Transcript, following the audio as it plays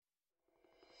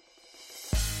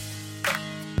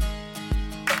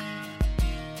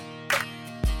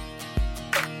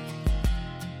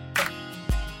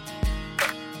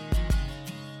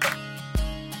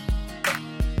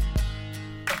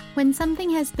When something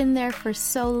has been there for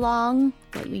so long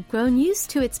that we've grown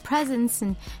used to its presence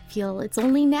and feel it's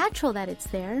only natural that it's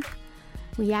there,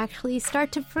 we actually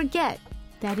start to forget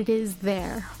that it is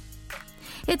there.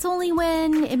 It's only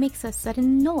when it makes a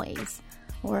sudden noise,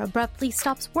 or abruptly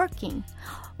stops working,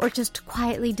 or just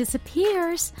quietly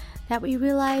disappears that we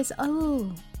realize,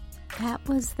 oh, that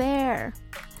was there.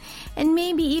 And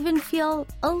maybe even feel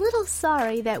a little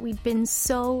sorry that we'd been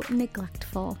so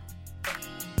neglectful.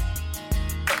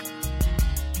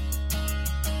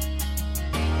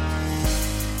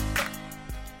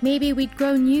 Maybe we'd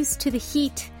grown used to the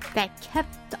heat that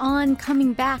kept on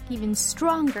coming back even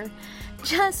stronger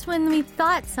just when we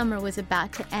thought summer was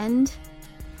about to end.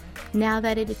 Now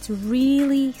that it's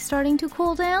really starting to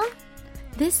cool down,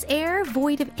 this air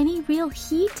void of any real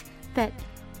heat that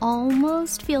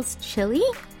almost feels chilly,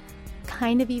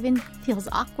 kind of even feels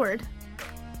awkward.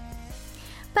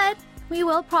 But we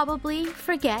will probably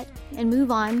forget and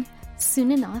move on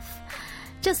soon enough.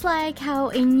 Just like how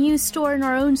a new store in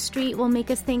our own street will make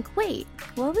us think, wait,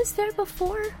 what was there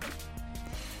before?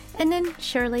 And then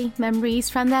surely memories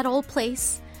from that old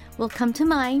place will come to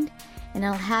mind, and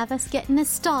it'll have us get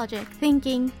nostalgic,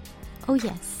 thinking, oh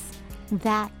yes,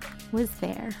 that was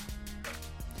there.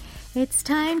 It's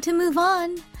time to move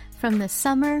on from the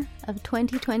summer of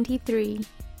 2023.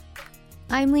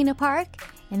 I'm Lena Park,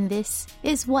 and this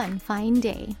is One Fine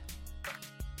Day.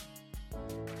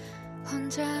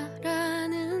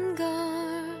 혼자라는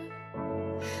걸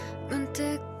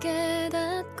문득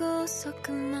깨닫고서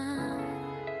그만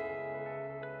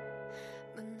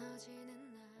무너지는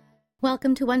날.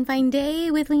 Welcome to One Fine Day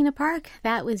with Lena Park.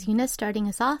 That was Yuna starting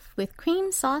us off with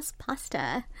cream sauce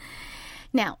pasta.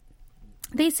 Now,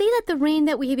 they say that the rain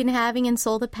that we've been having in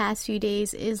Seoul the past few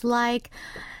days is like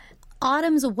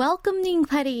autumn's welcoming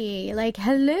party. Like,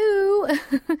 hello.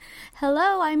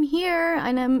 Hello, I'm here.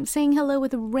 And I'm saying hello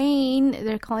with rain.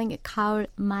 They're calling it 가을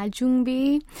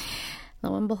마중비.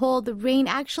 Lo and behold, the rain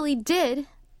actually did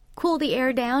cool the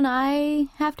air down. I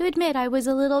have to admit, I was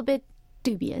a little bit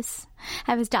dubious.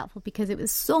 I was doubtful because it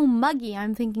was so muggy.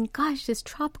 I'm thinking, gosh, this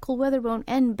tropical weather won't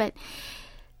end. But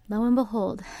lo and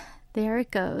behold, there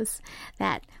it goes.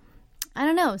 That, I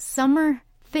don't know, summer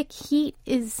thick heat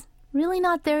is really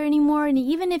not there anymore. And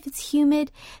even if it's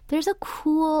humid, there's a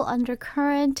cool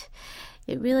undercurrent.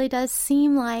 It really does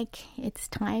seem like it's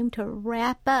time to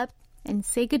wrap up and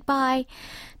say goodbye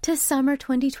to summer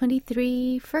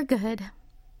 2023 for good.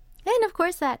 And of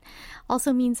course, that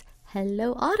also means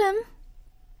hello, autumn.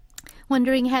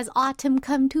 Wondering, has autumn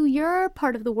come to your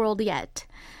part of the world yet?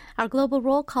 Our global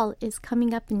roll call is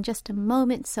coming up in just a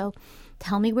moment, so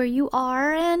tell me where you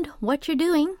are and what you're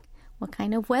doing. What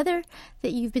kind of weather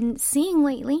that you've been seeing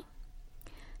lately.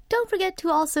 Don't forget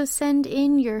to also send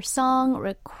in your song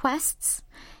requests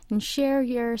and share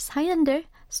your 사연들,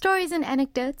 stories and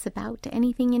anecdotes about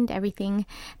anything and everything.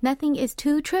 Nothing is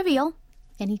too trivial.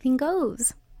 Anything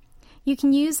goes. You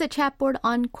can use the chat board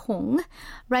on Kong,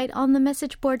 write on the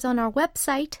message boards on our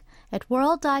website at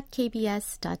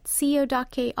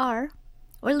world.kbs.co.kr,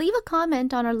 or leave a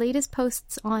comment on our latest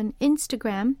posts on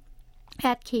Instagram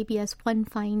at KBS One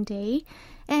Fine Day,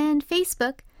 and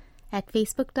Facebook at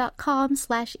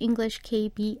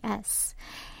facebook.com/EnglishKBS.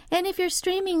 And if you're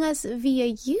streaming us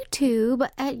via YouTube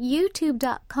at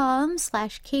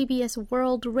youtube.com/KBS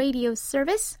World Radio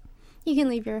Service, you can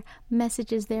leave your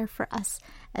messages there for us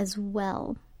as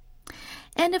well.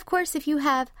 And of course, if you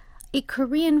have a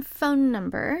Korean phone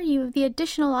number, you have the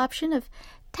additional option of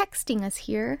texting us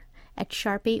here at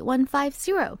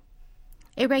 #8150.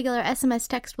 A regular SMS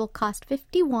text will cost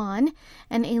 50 won,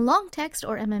 and a long text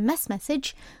or MMS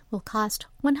message will cost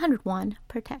 100 won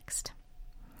per text.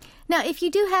 Now, if you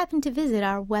do happen to visit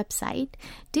our website,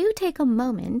 do take a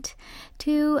moment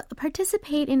to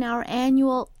participate in our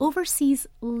annual Overseas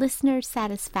Listener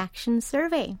Satisfaction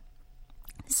Survey.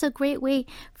 This is a great way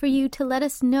for you to let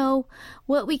us know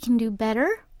what we can do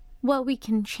better, what we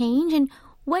can change, and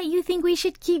what you think we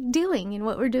should keep doing and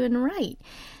what we're doing right.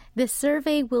 This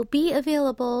survey will be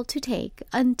available to take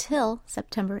until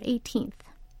September 18th.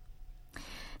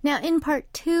 Now, in part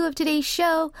 2 of today's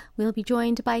show, we'll be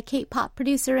joined by K-pop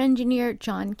producer-engineer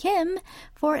John Kim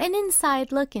for an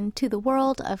inside look into the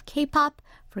world of K-pop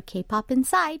for K-pop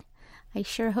Inside. I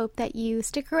sure hope that you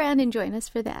stick around and join us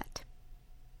for that.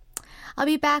 I'll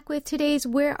be back with today's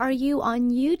Where Are You on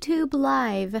YouTube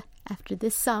Live after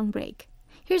this song break.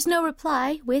 Here's No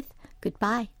Reply with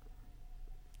Goodbye.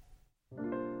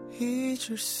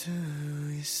 잊을 수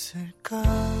있을까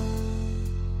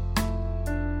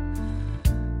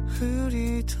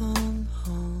흐리던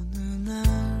어느 날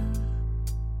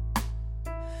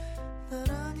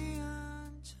나란히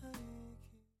앉아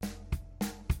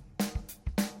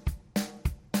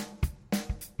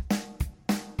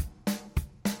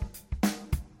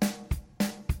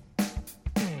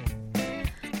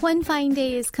One Fine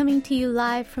Day is coming to you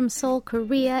live from Seoul,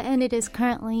 Korea, and it is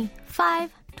currently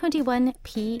 5:21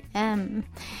 p.m.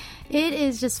 It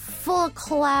is just full of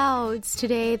clouds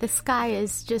today. The sky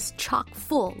is just chock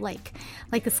full, like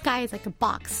the sky is like a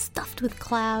box stuffed with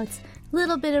clouds. A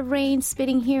little bit of rain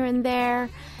spitting here and there.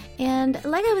 And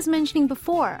like I was mentioning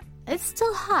before, it's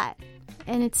still hot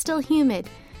and it's still humid,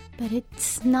 but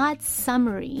it's not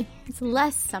summery. It's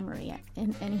less summery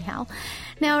anyhow.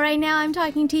 Now, right now, I'm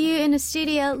talking to you in a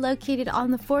studio located on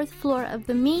the 4th floor of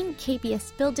the main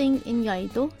KBS building in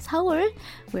Yeouido, Seoul.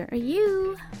 Where are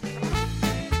you?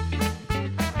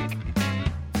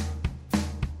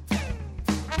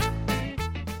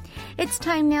 It's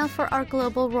time now for our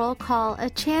global roll call, a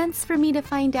chance for me to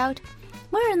find out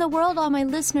where in the world all my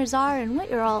listeners are and what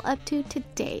you're all up to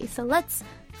today. So let's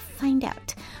find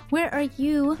out. Where are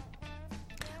you?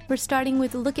 We're starting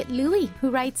with Look at Louie,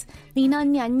 who writes, Lena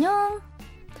언니 안녕.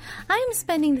 I'm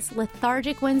spending this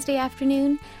lethargic Wednesday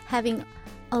afternoon having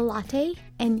a latte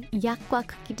and yakgwa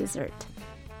cookie dessert.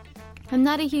 I'm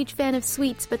not a huge fan of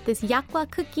sweets, but this yakgwa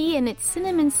cookie and its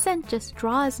cinnamon scent just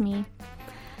draws me.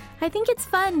 I think it's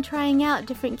fun trying out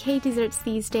different K desserts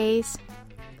these days.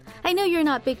 I know you're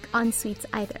not big on sweets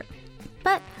either,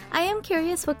 but I am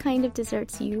curious what kind of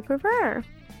desserts you prefer.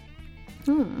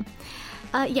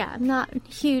 Yeah, I'm not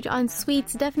huge on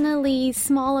sweets. Definitely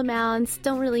small amounts.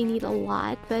 Don't really need a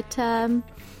lot. But,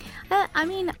 I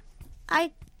mean,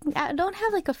 I don't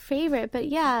have like a favorite. But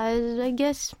yeah, I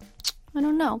guess, I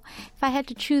don't know. If I had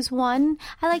to choose one,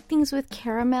 I like things with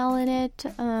caramel in it.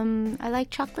 I like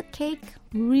chocolate cake.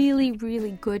 Really,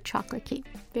 really good chocolate cake.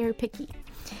 Very picky.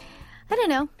 I don't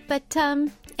know. But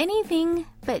anything,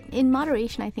 but in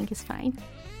moderation, I think is fine.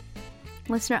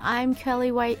 Listener, I'm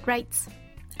Kelly White writes,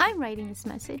 I'm writing this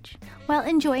message while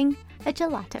enjoying a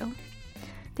gelato.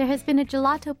 There has been a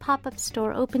gelato pop-up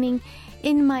store opening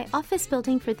in my office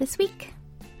building for this week.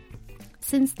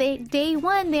 Since day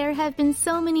one, there have been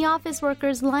so many office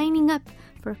workers lining up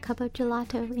for a cup of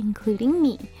gelato, including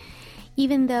me.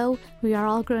 Even though we are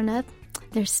all grown up,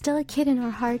 there's still a kid in our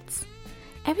hearts.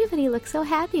 Everybody looks so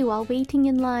happy while waiting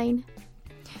in line.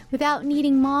 Without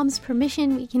needing mom's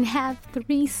permission, we can have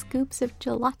 3 scoops of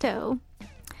gelato.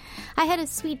 I had a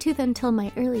sweet tooth until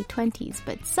my early 20s,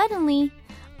 but suddenly,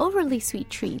 overly sweet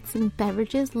treats and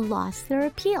beverages lost their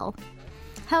appeal.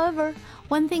 However,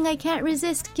 one thing I can't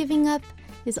resist giving up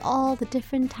is all the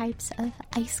different types of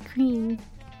ice cream.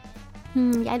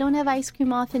 I don't have ice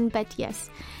cream often, but yes,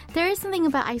 there is something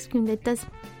about ice cream that does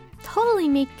totally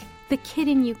make the kid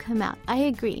in you come out. I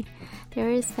agree. There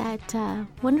is that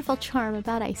wonderful charm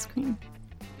about ice cream.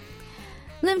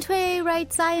 Lim Tui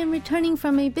writes, I am returning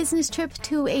from a business trip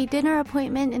to a dinner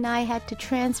appointment and I had to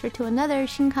transfer to another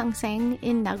Shinkansen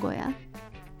in Nagoya.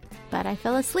 But I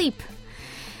fell asleep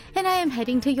and I am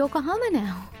heading to Yokohama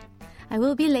now. I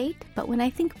will be late, but when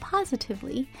I think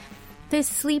positively, this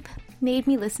sleep made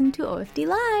me listen to OFD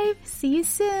Live. See you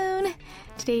soon.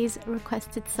 Today's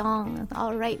requested song.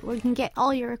 All right, we're going to get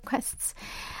all your requests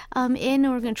in, and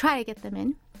we're going to try to get them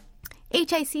in.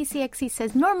 HICCXC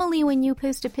says, normally when you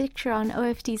post a picture on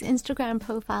OFD's Instagram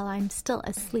profile, I'm still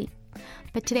asleep.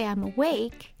 But today I'm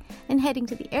awake and heading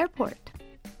to the airport.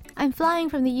 I'm flying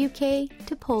from the UK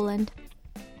to Poland.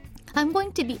 I'm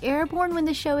going to be airborne when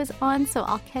the show is on, so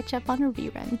I'll catch up on a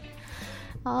rerun.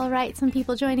 All right, some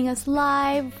people joining us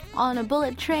live on a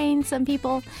bullet train, some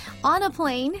people on a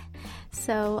plane.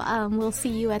 So we'll see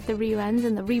you at the reruns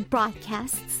and the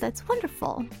rebroadcasts. That's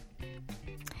wonderful.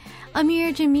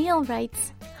 Amir Jamil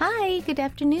writes, Hi, good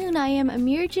afternoon. I am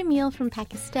Amir Jamil from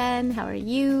Pakistan. How are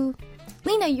you?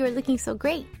 Lena, you are looking so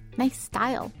great. Nice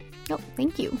style. Oh,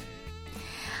 thank you.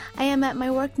 I am at my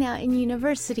work now in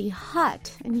university.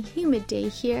 Hot and humid day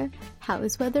here. How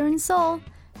is weather in Seoul?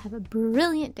 Have a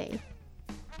brilliant day.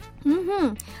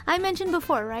 I mentioned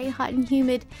before, right? Hot and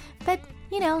humid, but,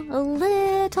 you know, a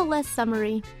little less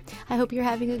summery. I hope you're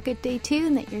having a good day too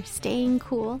and that you're staying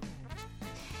cool.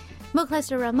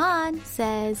 Mukhlasar Rahman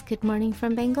says, Good morning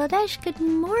from Bangladesh. Good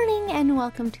morning and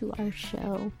welcome to our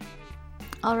show.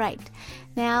 All right,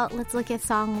 now let's look at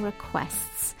song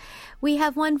requests. We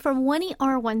have one from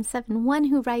 1ER171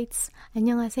 who writes,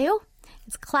 안녕하세요.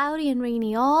 It's cloudy and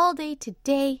rainy all day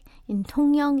today in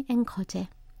통영 and 거제.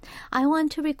 I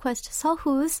want to request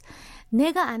서후's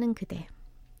내가 아는 그대.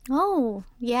 Oh,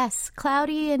 yes,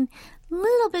 cloudy and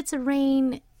little bits of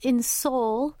rain in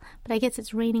Seoul, but I guess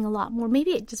it's raining a lot more.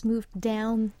 Maybe it just moved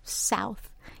down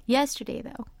south. Yesterday,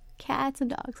 though, cats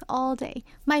and dogs all day.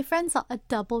 My friend saw a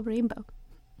double rainbow.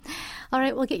 All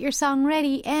right, we'll get your song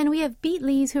ready. And we have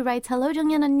Beatleys who writes, Hello,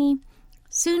 정연 언니.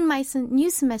 Soon my new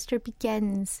semester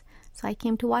begins. So I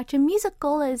came to watch a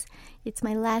musical as it's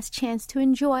my last chance to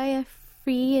enjoy a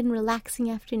free and relaxing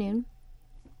afternoon.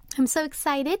 I'm so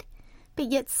excited,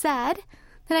 but yet sad,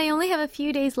 that I only have a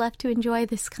few days left to enjoy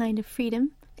this kind of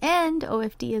freedom, and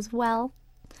OFD as well.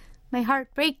 My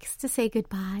heart breaks to say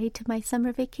goodbye to my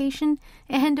summer vacation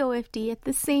and OFD at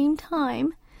the same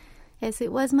time, as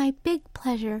it was my big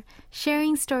pleasure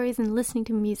sharing stories and listening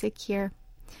to music here.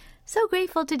 So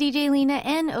grateful to DJ Lena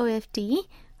and OFD.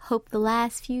 Hope the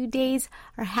last few days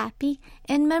are happy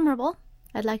and memorable.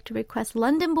 I'd like to request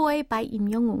London Boy by Im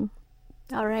Young-woong.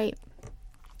 All right.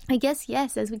 I guess,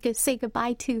 yes, as we could say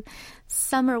goodbye to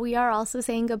summer, we are also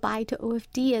saying goodbye to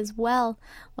OFD as well.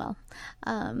 Well,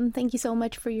 thank you so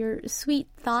much for your sweet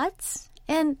thoughts.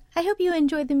 And I hope you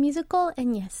enjoyed the musical.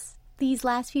 And yes, these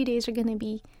last few days are going to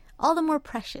be all the more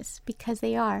precious because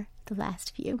they are the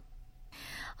last few.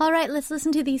 All right, let's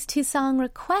listen to these two song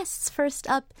requests. First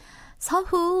up,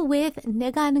 서후 with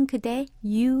내가 아는 그대,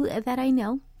 You That I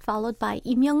Know, followed by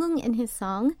Im Young-woong and his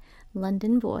song,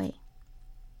 London Boy.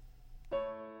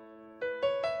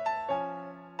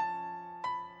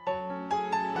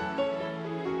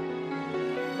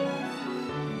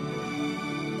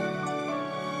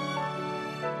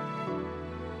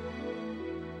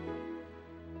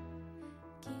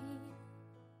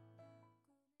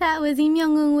 That was Im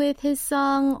Young-woong with his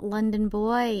song London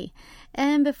Boy.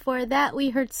 And before that,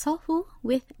 we heard 서후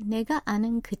with 내가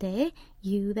아는 그대,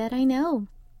 You That I Know.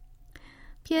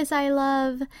 P.S. I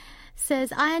Love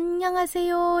says,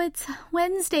 안녕하세요. It's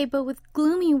Wednesday, but with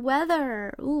gloomy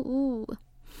weather. Ooh.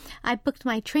 I booked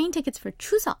my train tickets for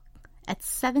추석 at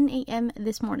 7 a.m.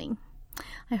 this morning.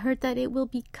 I heard that it will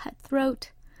be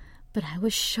cutthroat, but I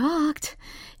was shocked.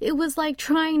 It was like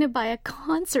trying to buy a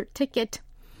concert ticket.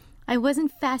 I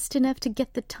wasn't fast enough to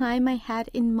get the time I had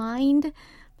in mind,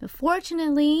 but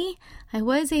fortunately, I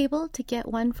was able to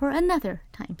get one for another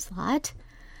time slot.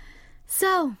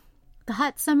 So, the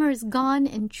hot summer is gone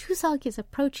and 추석 is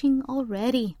approaching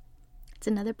already. It's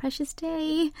another precious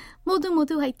day.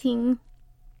 모두 화이팅!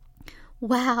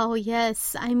 Wow,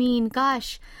 yes. I mean,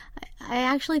 gosh, I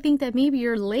actually think that maybe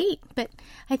you're late, but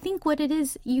I think what it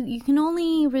is, you can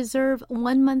only reserve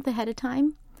 1 month ahead of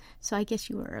time. So I guess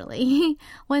you were early.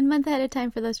 1 month ahead of time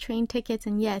for those train tickets.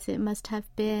 And yes, it must have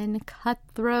been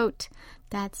cutthroat.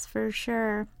 That's for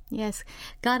sure. Yes,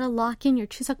 gotta lock in your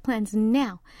추석 plans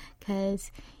now,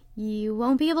 because you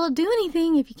won't be able to do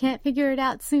anything if you can't figure it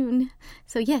out soon.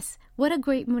 So yes, what a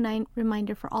great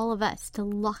reminder for all of us to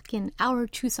lock in our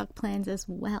추석 plans as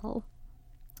well.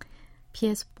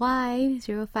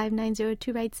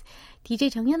 PSY05902 writes,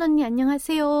 DJ 정연 언니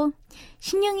안녕하세요.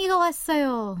 신영이가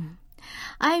왔어요.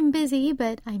 I'm busy,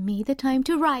 but I made the time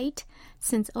to write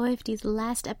since OFD's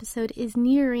last episode is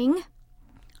nearing.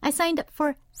 I signed up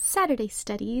for Saturday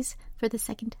studies for the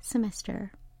second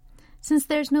semester. Since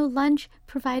there's no lunch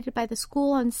provided by the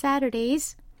school on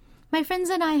Saturdays, my friends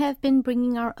and I have been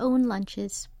bringing our own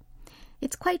lunches.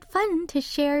 It's quite fun to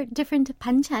share different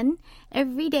banchan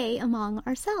every day among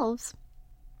ourselves.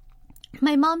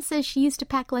 My mom says she used to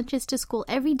pack lunches to school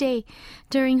every day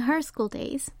during her school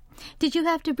days. Did you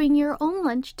have to bring your own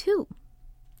lunch too?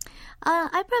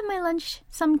 I brought my lunch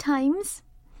sometimes,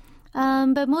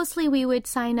 but mostly we would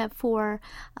sign up for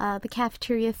the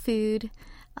cafeteria food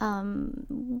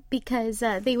because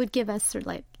they would give us sort of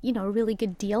like, a really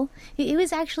good deal. It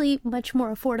was actually much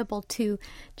more affordable to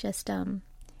just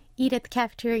eat at the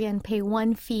cafeteria and pay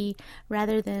one fee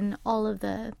rather than all of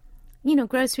the,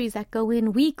 groceries that go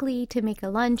in weekly to make a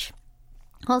lunch.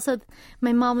 Also,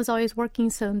 my mom was always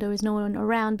working, so there was no one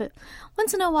around, but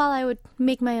once in a while I would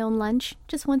make my own lunch,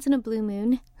 just once in a blue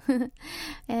moon.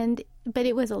 But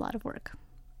it was a lot of work.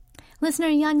 Listener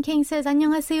Yan King says,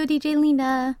 안녕하세요, DJ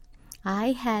Lena.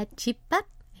 I had 집밥, a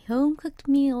home-cooked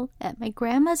meal, at my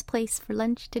grandma's place for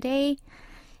lunch today.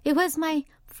 It was my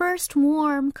first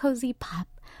warm, cozy pop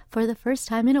for the first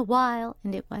time in a while,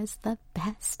 and it was the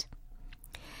best.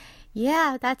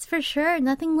 Yeah, that's for sure.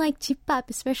 Nothing like 집밥,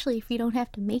 especially if you don't have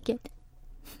to make it.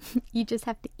 You just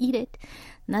have to eat it.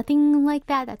 Nothing like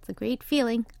that. That's a great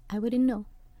feeling. I wouldn't know.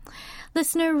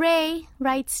 Listener Ray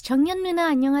writes, 정연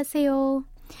누나 안녕하세요.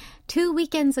 2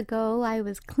 weekends ago, I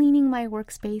was cleaning my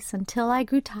workspace until I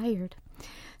grew tired.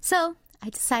 So I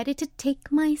decided to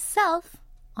take myself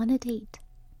on a date.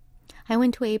 I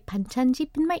went to a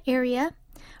반찬집 in my area,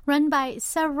 run by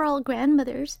several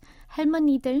grandmothers,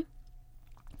 할머니들.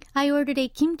 I ordered a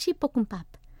kimchi 볶음밥,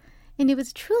 and it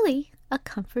was truly a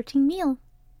comforting meal.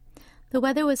 The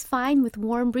weather was fine with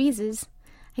warm breezes.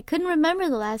 I couldn't remember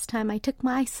the last time I took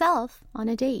myself on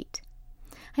a date.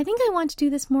 I think I want to do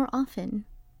this more often.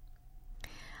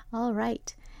 All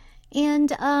right.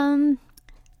 And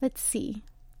let's see.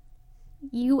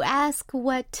 You ask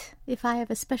what if I have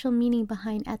a special meaning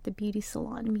behind at the beauty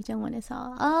salon.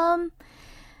 미정원에서.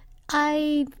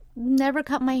 I never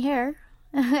cut my hair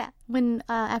when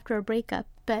after a breakup,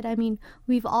 but I mean,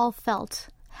 we've all felt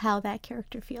how that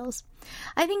character feels.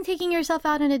 I think taking yourself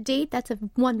out on a date, that's a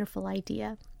wonderful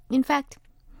idea. In fact,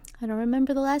 I don't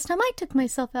remember the last time I took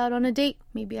myself out on a date.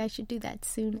 Maybe I should do that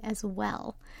soon as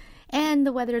well. And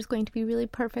the weather is going to be really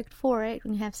perfect for it.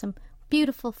 We have some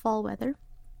beautiful fall weather.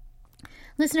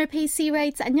 Listener Pacey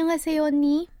writes, 안녕하세요,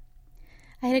 언니.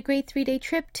 I had a great 3-day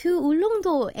trip to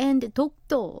울릉도 and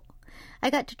독도. I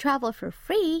got to travel for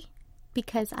free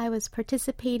because I was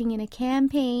participating in a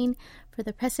campaign for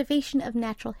the preservation of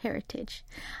natural heritage.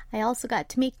 I also got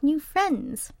to make new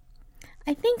friends.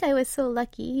 I think I was so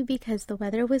lucky because the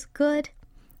weather was good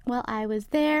while I was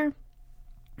there,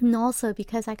 and also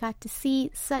because I got to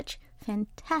see such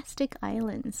fantastic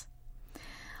islands.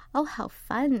 Oh, how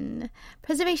fun.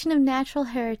 Preservation of natural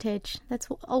heritage. That's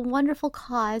a wonderful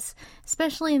cause,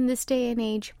 especially in this day and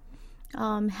age.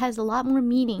 Has a lot more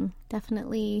meaning.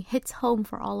 Definitely hits home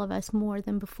for all of us more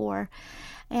than before.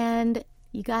 And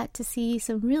you got to see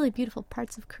some really beautiful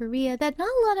parts of Korea that not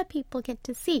a lot of people get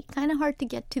to see. Kind of hard to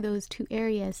get to those two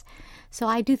areas. So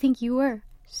I do think you were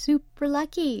super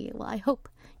lucky. Well, I hope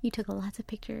you took lots of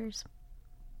pictures.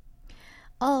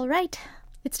 All right.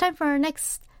 It's time for our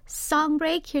next song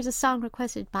break. Here's a song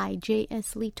requested by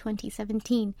J.S. Lee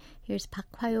 2017. Here's Park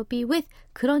Hwayobi with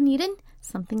그런 일은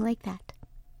something like that.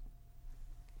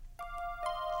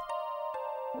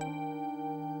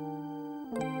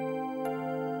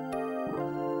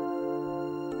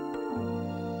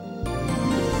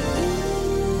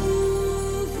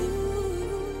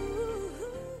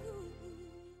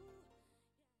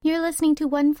 You're listening to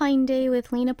One Fine Day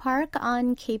with Lena Park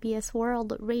on KBS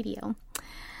World Radio.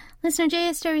 Listener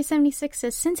JSW76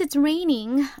 says, since it's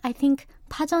raining, I think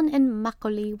pajeon and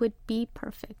makgeolli would be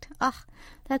perfect.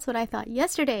 That's what I thought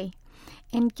yesterday.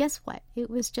 And guess what?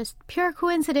 It was just pure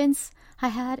coincidence. I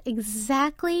had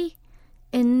exactly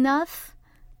enough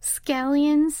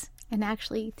scallions and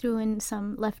actually threw in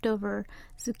some leftover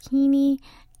zucchini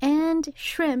and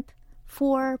shrimp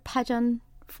for pajeon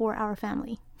for our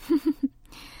family.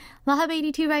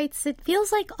 Lahab82 writes, it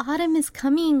feels like autumn is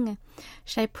coming.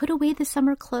 Should I put away the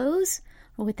summer clothes?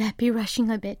 Or would that be rushing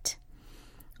a bit?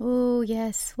 Oh,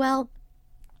 yes. Well,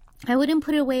 I wouldn't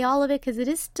put away all of it because it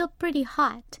is still pretty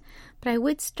hot. But I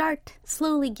would start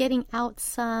slowly getting out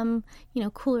some,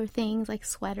 cooler things like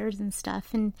sweaters and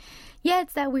stuff. And yeah,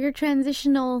 it's that weird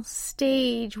transitional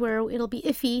stage where it'll be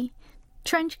iffy.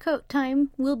 Trench coat time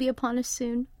will be upon us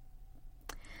soon.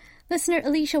 Listener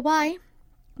Alicia Y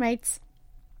writes,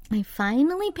 I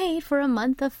finally paid for a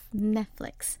month of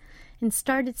Netflix and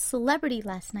started Celebrity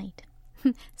last night.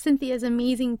 Cynthia's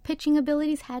amazing pitching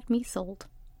abilities had me sold.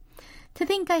 To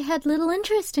think I had little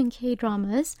interest in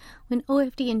K-dramas when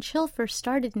OFD and Chill first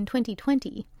started in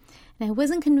 2020, and I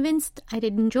wasn't convinced I'd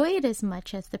enjoy it as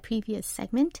much as the previous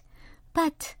segment,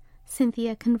 but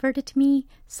Cynthia converted me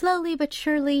slowly but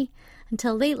surely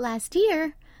until late last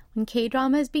year when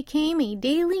K-dramas became a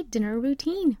daily dinner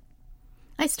routine.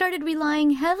 I started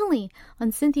relying heavily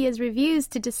on Cynthia's reviews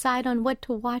to decide on what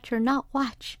to watch or not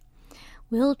watch.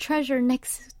 We'll treasure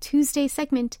next Tuesday's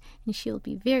segment, and she'll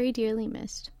be very dearly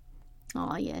missed.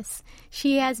 Oh, yes.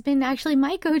 She has been actually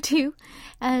my go-to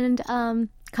and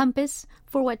compass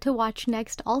for what to watch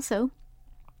next also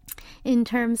in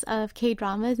terms of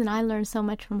K-dramas, and I learned so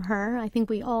much from her. I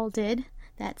think we all did.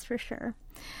 That's for sure.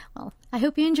 Well, I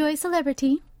hope you enjoy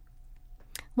Celebrity.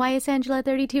 YS Angela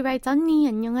 32 writes, 언니,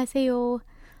 안녕하세요.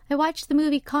 I watched the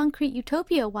movie Concrete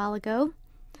Utopia a while ago.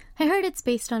 I heard it's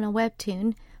based on a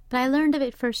webtoon, but I learned of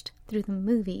it first through the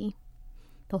movie.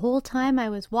 The whole time I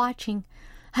was watching,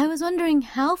 I was wondering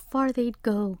how far they'd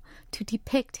go to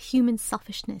depict human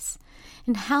selfishness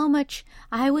and how much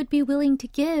I would be willing to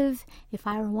give if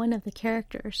I were one of the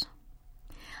characters.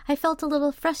 I felt a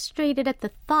little frustrated at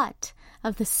the thought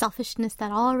of the selfishness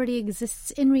that already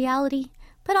exists in reality,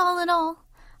 but all in all,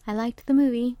 I liked the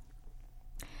movie.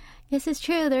 Yes, it's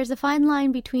true. There's a fine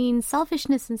line between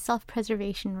selfishness and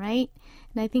self-preservation, right?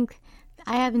 And I think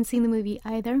I haven't seen the movie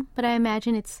either, but I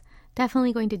imagine it's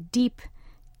definitely going to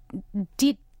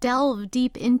delve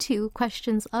deep into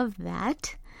questions of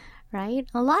that, right?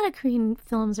 A lot of Korean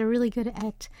films are really good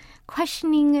at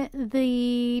questioning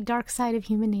the dark side of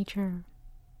human nature.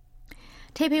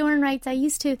 Taipei writes, I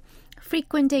used to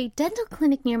frequent a dental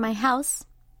clinic near my house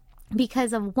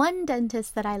because of one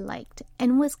dentist that I liked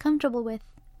and was comfortable with.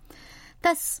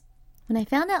 Thus, when I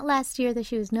found out last year that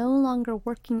she was no longer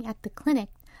working at the clinic,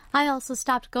 I also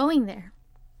stopped going there.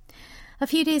 A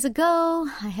few days ago,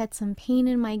 I had some pain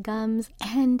in my gums,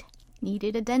 and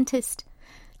needed a dentist.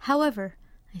 However,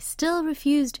 I still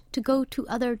refused to go to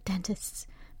other dentists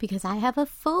because I have a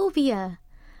phobia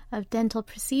of dental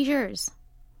procedures.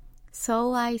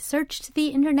 So I searched the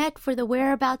internet for the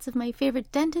whereabouts of my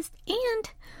favorite dentist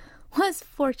and was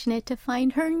fortunate to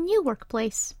find her new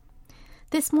workplace.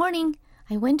 This morning,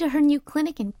 I went to her new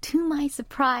clinic and to my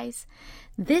surprise,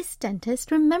 this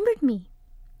dentist remembered me.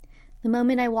 The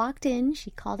moment I walked in,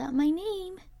 she called out my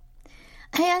name.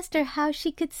 I asked her how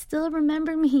she could still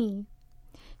remember me.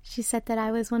 She said that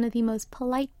I was one of the most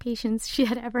polite patients she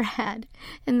had ever had,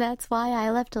 and that's why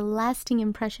I left a lasting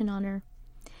impression on her.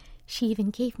 She even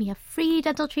gave me a free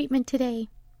dental treatment today.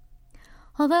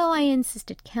 Although I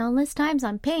insisted countless times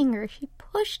on paying her, she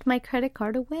pushed my credit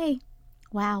card away.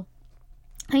 Wow.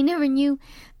 I never knew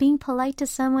being polite to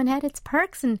someone had its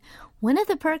perks, and one of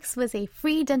the perks was a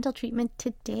free dental treatment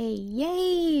today.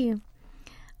 Yay!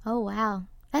 Oh, wow.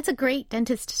 That's a great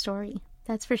dentist story.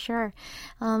 That's for sure.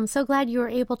 So glad you were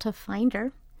able to find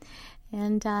her.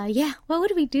 And yeah, what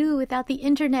would we do without the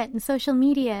internet and social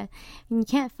media? And you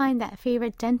can't find that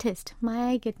favorite dentist.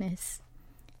 My goodness.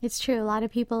 It's true. A lot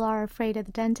of people are afraid of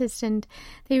the dentist and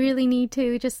they really need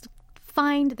to just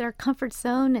find their comfort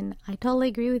zone. And I totally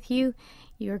agree with you.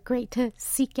 You're great to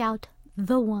seek out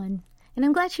the one. And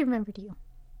I'm glad she remembered you.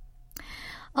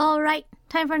 All right,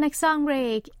 time for our next song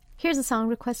break. Here's a song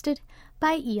requested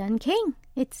by Ian King.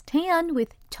 It's Taeyeon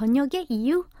with 저녁의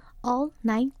이유, All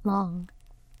Night Long.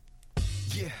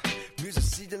 Yeah, music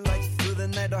see the light through the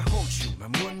night. I hold you. My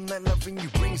moonlight loving you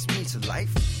brings me to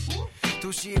life.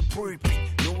 도시의 불빛,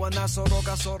 너와 나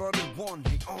서로가 서로를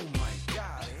원해. Oh my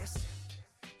God,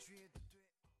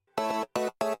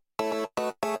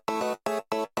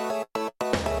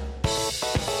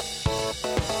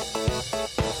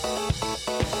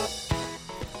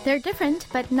 They're different,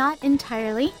 but not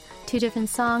entirely. Two different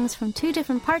songs from two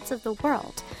different parts of the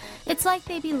world. It's like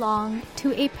they belong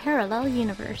to a parallel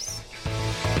universe.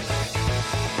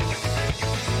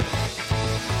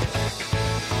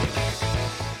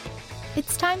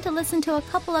 It's time to listen to a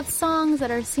couple of songs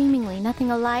that are seemingly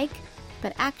nothing alike,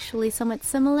 but actually somewhat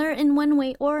similar in one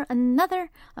way or another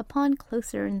upon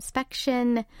closer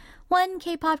inspection. One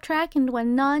K-pop track and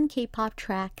one non-K-pop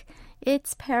track.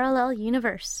 It's parallel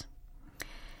universe.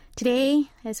 Today,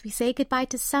 as we say goodbye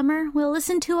to summer, we'll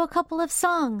listen to a couple of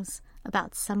songs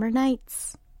about summer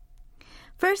nights.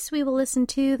 First, we will listen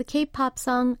to the K-pop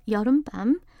song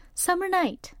여름밤, Summer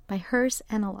Night by Hertz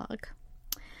Analog.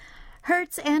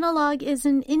 Hertz Analog is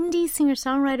an indie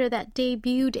singer-songwriter that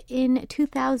debuted in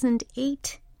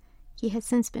 2008. He has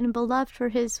since been beloved for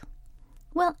his,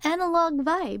 analog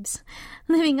vibes,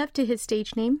 living up to his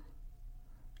stage name.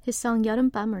 His song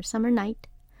여름밤, or Summer Night,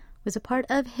 was a part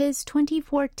of his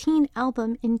 2014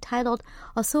 album entitled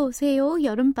어서 오세요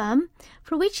여름밤,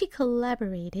 for which he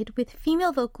collaborated with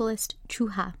female vocalist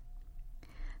Juha.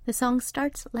 The song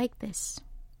starts like this.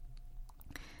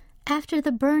 After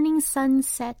the burning sun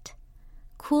set,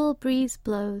 cool breeze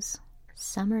blows,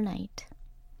 summer night.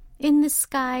 In the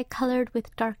sky colored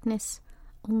with darkness,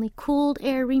 only cooled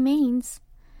air remains.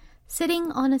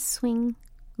 Sitting on a swing,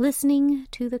 listening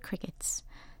to the crickets,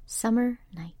 summer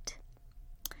night.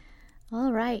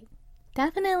 All right.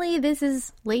 Definitely this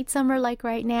is late summer like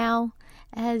right now.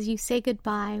 As you say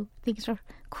goodbye, things are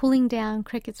cooling down,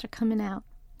 crickets are coming out.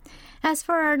 As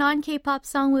for our non-K-pop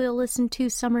song, we'll listen to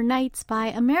Summer Nights by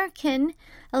American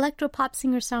electropop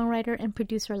singer-songwriter and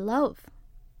producer Love.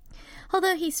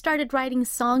 Although he started writing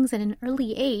songs at an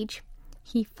early age,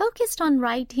 he focused on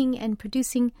writing and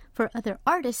producing for other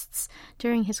artists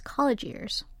during his college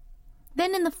years.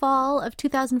 Then in the fall of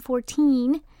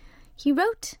 2014, he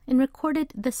wrote and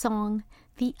recorded the song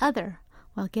The Other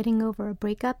while getting over a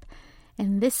breakup,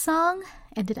 and this song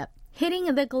ended up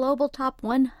hitting the global top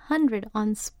 100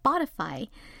 on Spotify,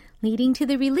 leading to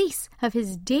the release of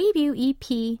his debut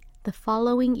EP the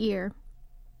following year.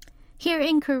 Here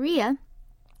in Korea,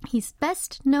 he's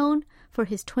best known for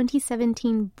his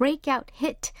 2017 breakout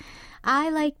hit, I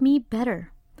Like Me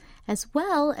Better, as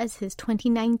well as his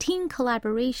 2019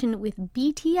 collaboration with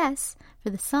BTS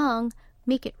for the song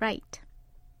Make It Right.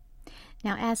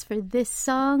 Now, as for this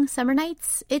song, Summer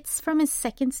Nights, it's from his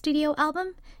second studio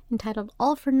album entitled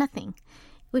All for Nothing,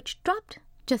 which dropped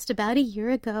just about a year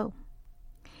ago.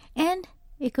 And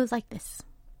it goes like this.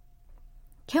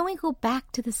 Can we go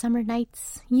back to the summer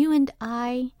nights, you and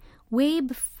I, way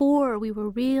before we were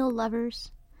real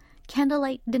lovers?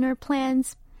 Candlelight dinner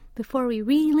plans before we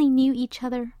really knew each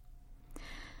other?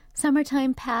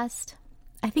 Summertime passed.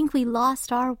 I think we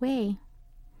lost our way.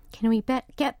 Can we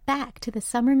get back to the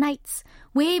summer nights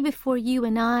way before you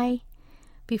and I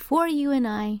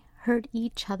hurt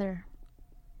each other?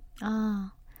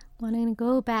 Ah, wanting to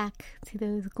go back to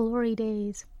those glory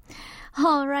days.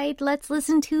 All right, let's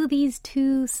listen to these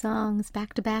two songs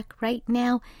back to back right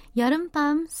now.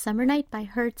 여름밤, Summer Night by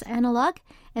Hertz Analog,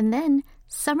 and then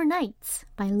Summer Nights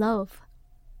by Love.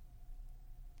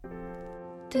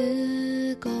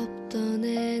 뜨겁던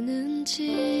해는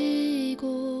지고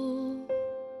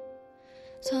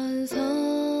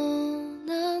선선한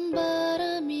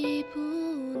바람이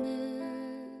부는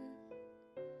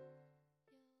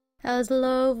That was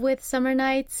Love with Summer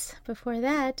Nights. Before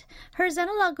that, Hertz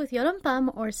Analog with 여름밤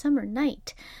or Summer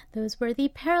Night. Those were the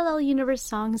parallel universe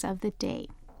songs of the day.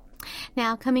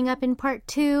 Now, coming up in part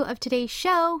 2 of today's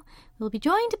show, we'll be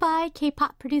joined by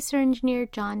K-pop producer-engineer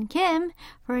John Kim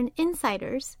for an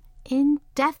insider's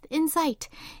in-depth insight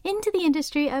into the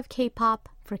industry of K-pop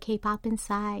for K-pop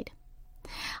Inside.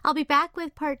 I'll be back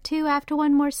with part 2 after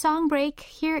one more song break.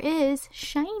 Here is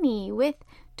Shiny with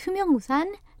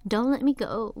투명우산, Don't Let Me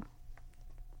Go.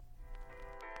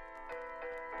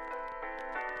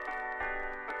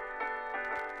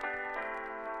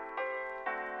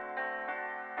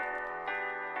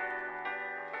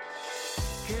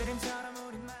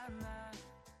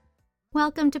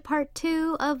 Welcome to part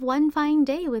 2 of One Fine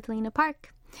Day with Lena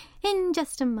Park. In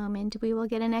just a moment, we will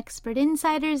get an expert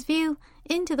insider's view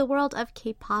into the world of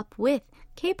K-pop with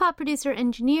K-pop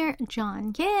producer-engineer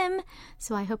John Kim,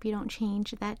 so I hope you don't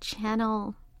change that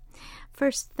channel.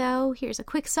 First, though, here's a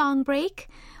quick song break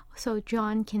so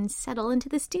John can settle into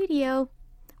the studio.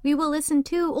 We will listen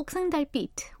to 옥상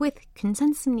달빛 with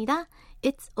괜찮습니다.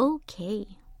 It's okay.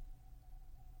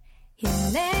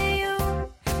 힘내요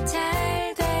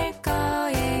잘 될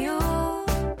거예요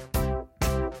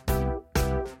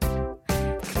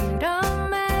그런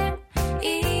말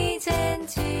이젠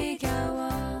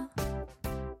지겨워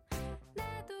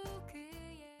나도 그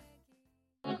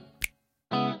얘기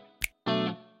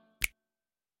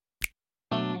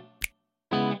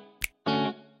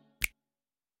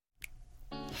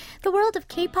The world of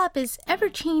K-pop is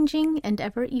ever-changing and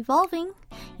ever-evolving.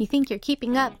 You think you're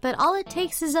keeping up, but all it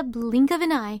takes is a blink of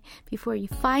an eye before you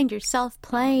find yourself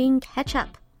playing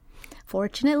catch-up.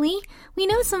 Fortunately, we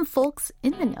know some folks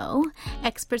in the know,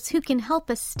 experts who can help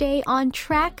us stay on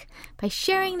track by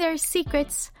sharing their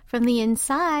secrets from the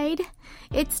inside.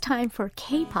 It's time for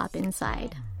K-pop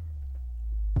Inside.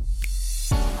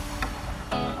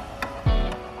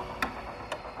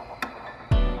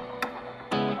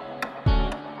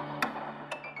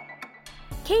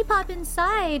 K-pop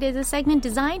Inside is a segment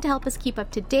designed to help us keep up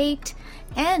to date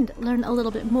and learn a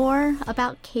little bit more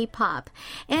about K-pop.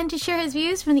 And to share his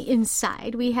views from the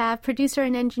inside, we have producer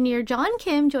and engineer John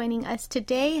Kim joining us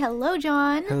today. Hello,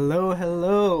 John. Hello,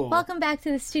 hello. Welcome back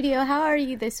to the studio. How are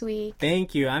you this week?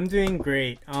 Thank you. I'm doing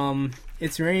great.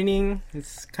 It's raining.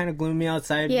 It's kind of gloomy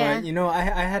outside, Yeah. but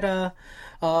I had a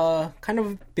kind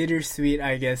of bittersweet,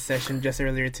 I guess, session just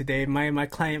earlier today. My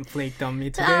client flaked on me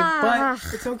today, but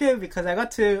it's okay because I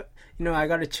got to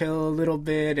chill a little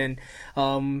bit and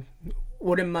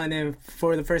오랜만에,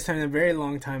 for the first time in a very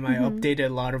long time, I updated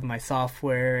a lot of my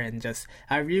software and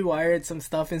I rewired some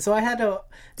stuff. And so I had a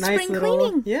nice Spring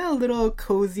cleaning. a little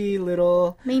cozy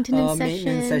little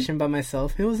Maintenance session by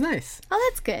myself. It was nice. Oh,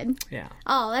 that's good. Yeah.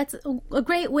 Oh, that's a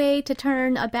great way to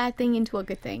turn a bad thing into a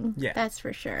good thing. Yeah. That's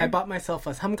for sure. I bought myself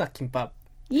a 삼각김밥.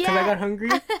 Yeah. Because I got hungry,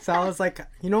 so I was like,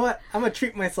 you know what? I'm gonna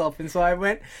treat myself, and so I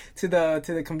went to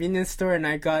the convenience store and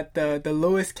I got the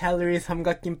lowest calorie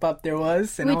삼각김밥 there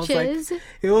was, and Which I was is? like,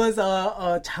 it was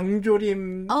a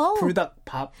장조림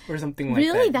불닭밥 or something like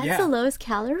Really? that. That's the lowest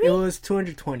calorie? It was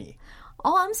 220.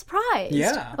 Oh, I'm surprised.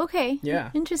 Yeah. Okay. Yeah.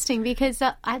 Interesting, because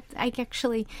I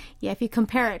actually, if you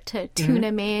compare it to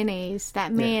tuna mayonnaise,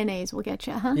 that mayonnaise will get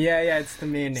you, huh? Yeah, it's the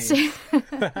mayonnaise.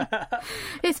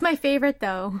 It's my favorite,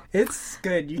 though. It's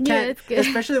good. You Yeah, can't, it's good.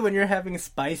 especially when you're having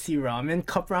spicy ramen,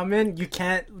 cup ramen. You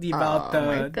can't leave out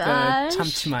the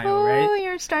참치마yo, Oh, right?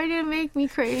 you're starting to make me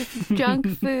crave junk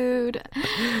food.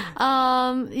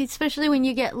 Especially when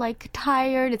you get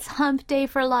tired. It's hump day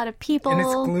for a lot of people. And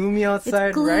it's gloomy outside,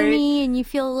 It's gloomy, right? and you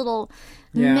feel a little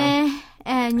Yeah. meh.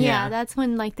 And Yeah. that's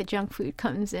when the junk food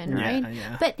comes in, right?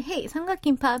 Yeah. But hey,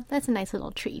 삼각김밥, that's a nice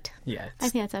little treat. Yeah, I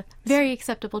think that's a very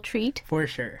acceptable treat. for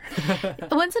sure.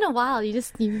 Once in a while, you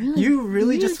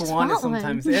You just want it one.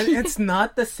 sometimes. It's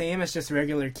not the same as just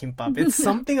regular kimbap. It's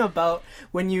something about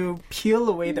when you peel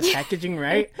away the packaging,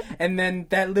 right? And then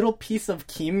that little piece of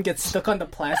kim gets stuck on the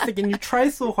plastic and you try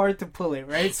so hard to pull it,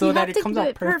 right? So You that have it to comes do out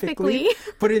it perfectly.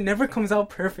 But it never comes out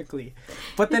perfectly.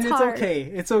 But then It's it's hard. okay.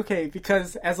 It's okay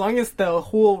because as long as the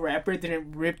whole wrapper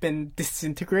didn't rip and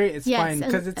disintegrate, it's fine.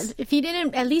 Yes, Because it's... if you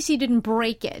didn't, at least you didn't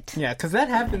break it. Yeah, because that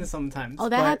happens sometimes. Oh,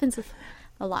 that but happens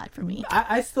a lot for me.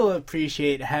 I still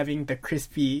appreciate having the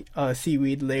crispy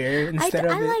seaweed layer instead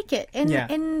of I like it. And Yeah.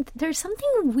 and there's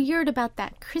something weird about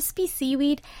that crispy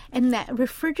seaweed and that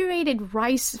refrigerated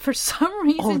rice for some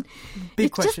reason. big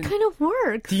it question. just kind of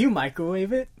works. Do you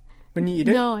microwave it when you eat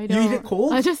it? No, I You eat don't. it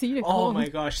cold? I just eat it Oh cold. my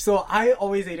gosh. So I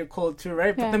always ate it cold too,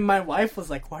 right? But Yeah. then my wife was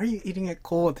like, why are you eating it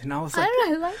cold? And I was I like, don't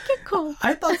know. I like it cold.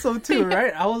 I thought so too,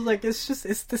 right? I was like, it's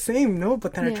the same, no?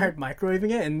 But then I Yeah. tried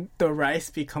microwaving it, and the rice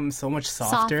becomes so much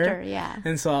softer. Softer, yeah.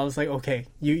 And so I was like, okay,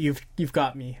 you've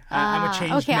got me. I'm a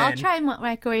changed okay, man. I'll try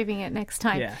microwaving it next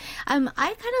time. Yeah. I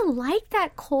kind of like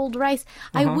that cold rice.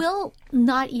 I will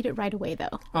not eat it right away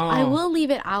though. I will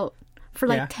leave it out for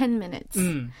like Yeah. 10 minutes,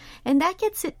 and that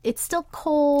gets it. It's still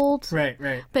cold, Right.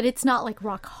 but it's not like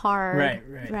rock hard,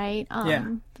 Right.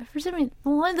 But for some reason,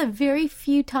 one of the very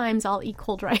few times I'll eat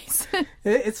cold rice.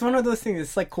 It's one of those things.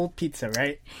 It's like cold pizza,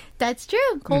 right? That's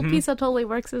true. Cold pizza totally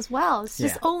works as well. It's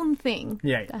just Yeah. own thing.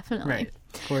 Yeah. Definitely. Right.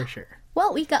 For sure.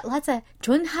 Well, we got lots of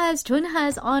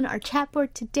Junhas on our chat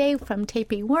board today from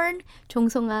Taipei Warren,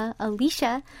 Jongsonga,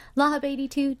 Alicia,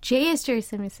 Lahab82,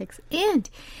 JSJ76, and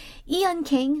Ian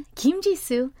King, Kim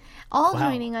Jisoo, all Wow.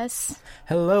 joining us.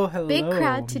 Hello. Big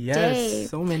crowd today. Yes,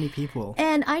 so many people.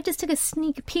 And I just took a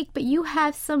sneak peek, but you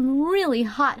have some really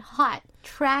hot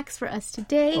tracks for us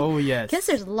today. Oh, yes. Guess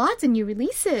there's lots of new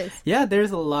releases. Yeah,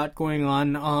 there's a lot going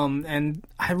on. And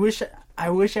I wish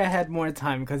I had more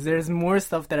time because there's more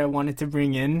stuff that I wanted to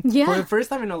bring in Yeah. for the first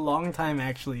time in a long time,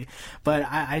 actually. But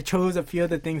I chose a few of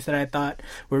the things that I thought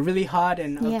were really hot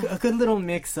and Yeah. a good little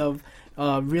mix of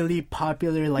really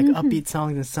popular, like upbeat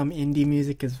songs and some indie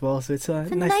music as well. So it's a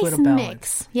It's a nice nice little balance.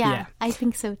 mix. Yeah, I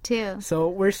think so too. So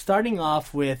we're starting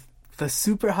off with the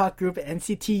super hot group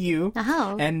NCTU,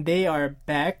 Oh. and they are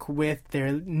back with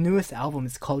their newest album.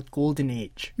 It's called Golden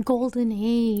Age. Golden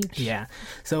Age. Yeah.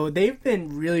 So they've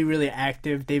been really, really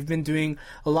active. They've been doing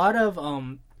a lot of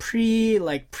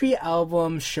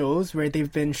pre-album shows where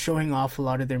they've been showing off a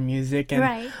lot of their music, and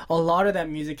Right. a lot of that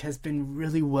music has been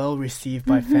really well received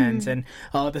by fans. And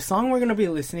the song we're going to be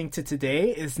listening to today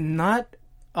is not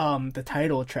the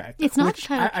title track. It's not which the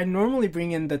title I normally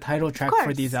bring in the title track for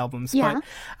course. these albums, Yeah. but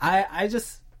I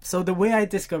just so the way I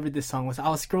discovered this song was I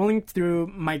was scrolling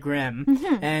through my gram,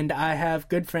 and I have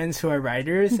good friends who are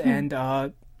writers, and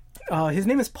his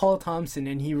name is Paul Thompson,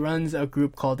 and he runs a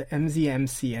group called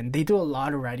MZMC, and they do a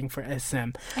lot of writing for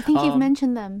SM. I think you've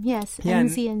mentioned them. Yes, yeah, and-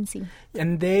 NCNC.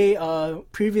 And they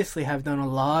previously have done a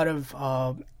lot of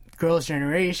Girls'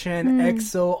 Generation,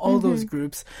 EXO, all those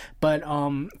groups. But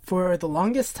for the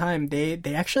longest time, they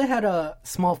actually had a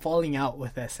small falling out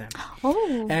with SM.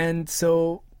 Oh. And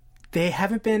so they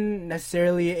haven't been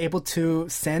necessarily able to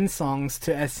send songs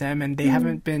to SM, and they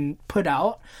haven't been put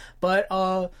out. But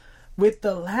with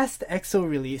the last EXO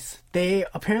release, they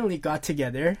apparently got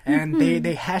together and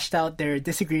they hashed out their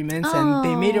disagreements and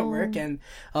they made it work, and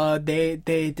they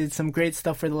did some great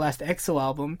stuff for the last EXO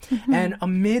album. And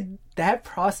amid that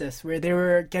process where they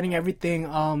were getting everything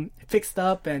fixed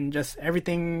up and just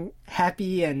everything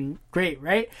happy and great,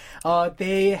 right?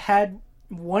 They had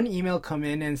one email come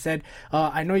in and said,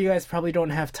 I know you guys probably don't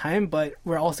have time, but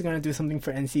we're also going to do something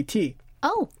for NCT.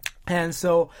 Oh. And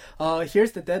so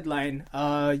here's the deadline.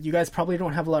 You guys probably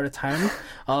don't have a lot of time.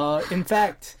 In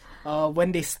fact,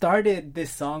 when they started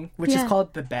this song, which is Yeah.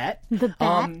 called The Bat,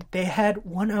 they had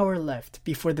 1 hour left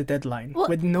before the deadline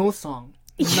with no song,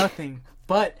 nothing.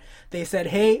 But they said,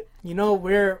 hey, you know,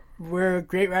 we're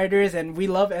great writers and we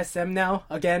love SM now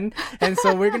again. And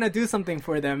so we're going to do something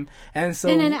for them. And so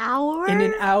In an hour? In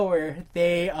an hour,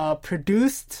 they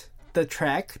produced the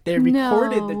track, they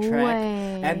recorded the track,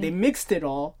 way. and they mixed it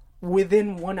all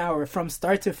within 1 hour from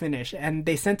start to finish, and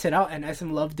they sent it out, and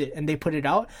SM loved it, and they put it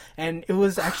out, and it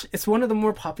was actually, it's one of the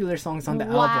more popular songs on the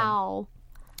album. Wow.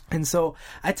 And so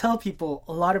I tell people,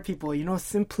 a lot of people, you know,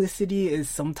 simplicity is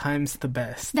sometimes the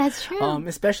best. That's true.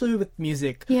 Especially with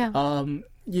music. Yeah.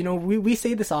 You know, we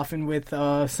say this often with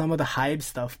some of the hype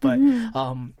stuff, but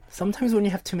sometimes when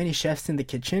you have too many chefs in the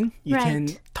kitchen, you Right. can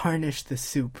tarnish the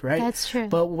soup, right? That's true.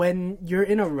 But when you're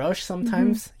in a rush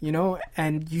sometimes, you know,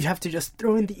 and you have to just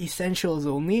throw in the essentials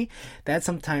only, that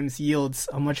sometimes yields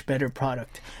a much better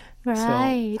product. Right.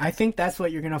 So I think that's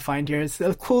what you're gonna find here. It's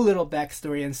a cool little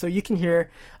backstory, and so you can hear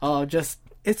just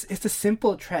it's a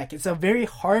simple track. It's a very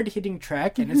hard hitting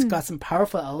track, and it's got some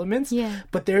powerful elements. Yeah.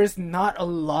 But there's not a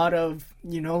lot of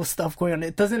stuff going on.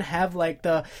 It doesn't have like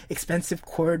the expensive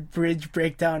chord bridge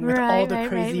breakdown with all the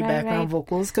crazy background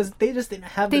vocals because they just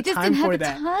didn't have They the just time didn't for have the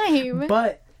that. time.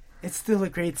 But it's still a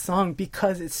great song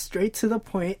because it's straight to the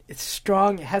point. It's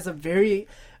strong. It has a very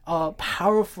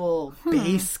powerful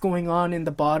bass going on in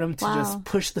the bottom to just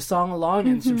push the song along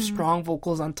and some strong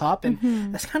vocals on top.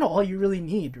 And that's kind of all you really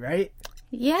need, right?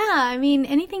 Yeah, I mean,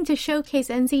 anything to showcase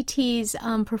NCT's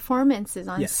performances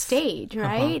on stage,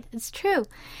 right? It's true.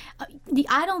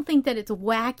 I don't think that it's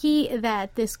wacky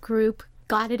that this group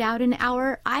got it out in an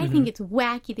hour. I think it's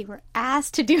wacky they were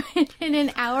asked to do it in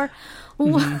an hour.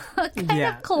 What kind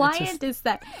of client is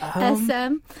that?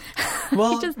 SM?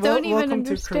 Well, I just don't even welcome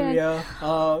understand. to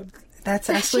Korea.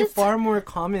 That's actually far more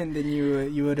common than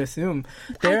you would assume.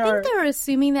 I think they're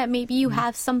assuming that maybe you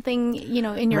have something,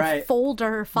 in your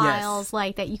folder files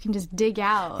like that you can just dig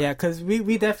out. Yeah, because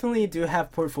we definitely do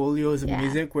have portfolios of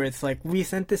music where it's like, we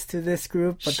sent this to this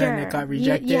group, but then it got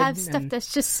rejected. You have stuff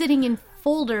that's just sitting in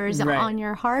folders on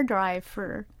your hard drive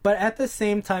for... But at the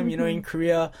same time, in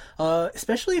Korea,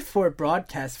 especially for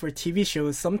broadcasts, for TV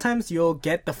shows, sometimes you'll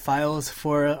get the files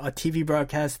for a TV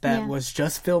broadcast that was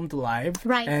just filmed live.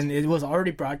 Right. And it was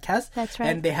already broadcast. That's right.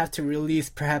 And they have to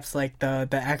release perhaps like the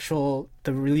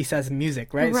release as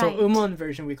music, right? So umon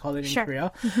version, we call it in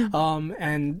Korea.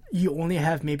 And you only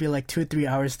have maybe like 2 or 3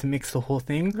 hours to mix the whole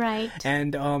thing. Right.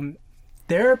 And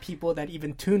there are people that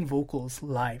even tune vocals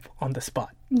live on the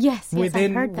spot. Yes, I've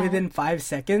heard that. Within 5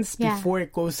 seconons before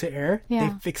it goes to air, they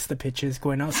fix the pitches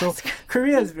going out. So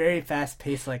Korea is very fast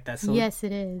paced like that. So, yes,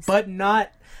 it is. But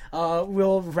not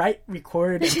we'll write,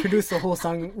 record, and produce the whole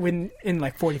song in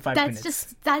like 45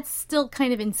 minutes. That's still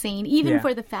kind of insane, even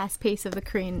for the fast pace of the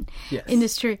Korean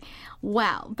industry.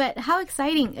 Wow! But how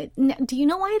exciting! Do you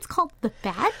know why it's called the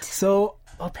bat? So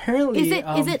apparently,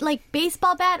 is it like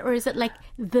baseball bat, or is it like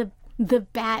the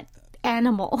bat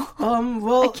animal?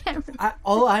 Well,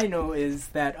 all I know is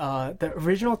that the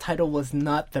original title was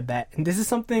not the bat, and this is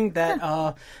something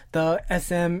that the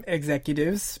SM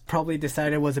executives probably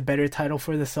decided was a better title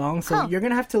for the song. So you're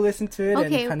gonna have to listen to it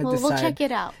and kind of decide. We'll check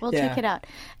it out. Check it out.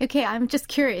 Okay, I'm just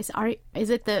curious. Is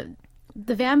it the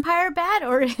vampire bat,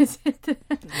 or is it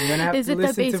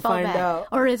the baseball bat, out.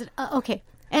 or is it okay?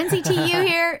 NCTU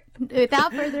here.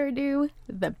 Without further ado,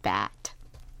 the bat.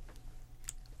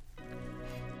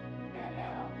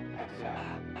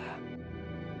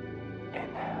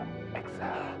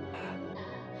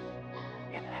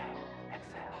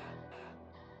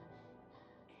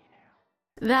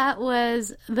 That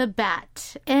was the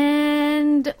bat.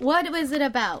 And what was it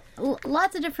about?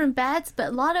 Lots of different bats, but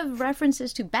a lot of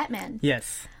references to Batman.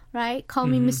 Yes. Right? Call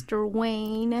Me Mr.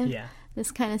 Wayne. Yeah. This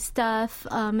kind of stuff.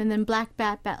 And then Black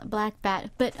Bat.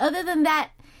 But other than that,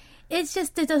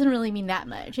 it doesn't really mean that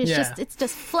much. It's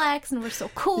just flex, and we're so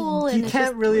cool. And you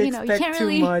can't really expect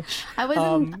too much. I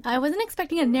wasn't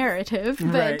expecting a narrative,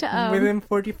 but within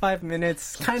 45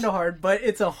 minutes, kind of hard, but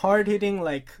it's a hard hitting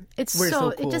we're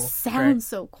so cool. It just sounds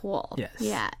so cool. Yes.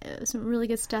 Yeah, it was some really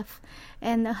good stuff,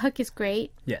 and the hook is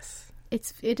great. Yes.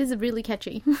 It is really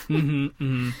catchy.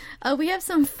 We have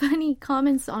some funny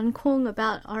comments on Kong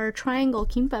about our triangle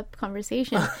kimbap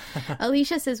conversation.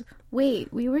 Alicia says,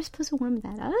 "Wait, we were supposed to warm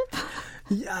that up?"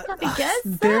 Yeah, I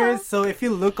guess so if you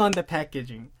look on the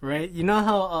packaging, right? You know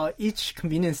how each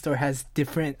convenience store has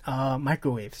different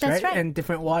microwaves, That's right? And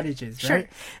different wattages, right?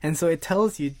 And so it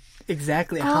tells you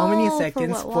exactly how many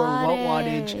seconds for what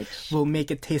wattage will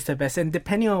make it taste the best, and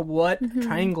depending on what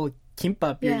triangle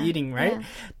kimbap you're eating, right? Yeah.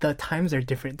 The times are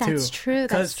different too. That's true.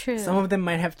 That's true. Some of them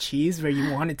might have cheese where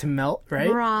you want it to melt,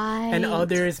 right? Right. And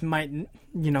others might,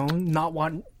 not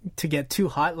want to get too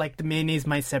hot, like the mayonnaise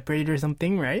might separate or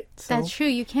something, right? So, that's true.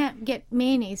 You can't get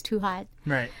mayonnaise too hot.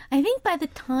 Right. I think by the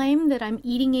time that I'm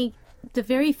eating the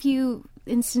very few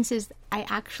instances I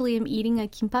actually am eating a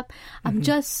kimbap, I'm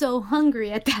just so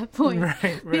hungry at that point.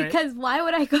 Right. Because why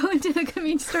would I go into the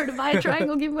convenience store to buy a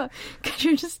triangle kimbap? Because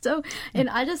you're just so... And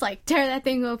I just tear that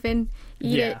thing open,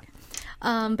 eat it.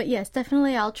 But yes,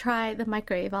 definitely I'll try the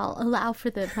microwave. I'll allow for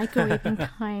the microwaving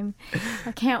time.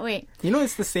 I can't wait.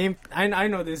 It's the same... I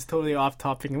know this is totally off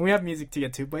topic and we have music to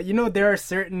get to, but there are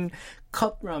certain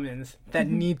cup ramens that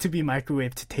need to be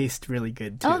microwaved to taste really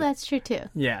good too. Oh, that's true too.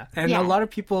 Yeah. And a lot of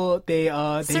people, they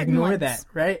ignore ones. that,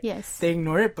 right? Yes. They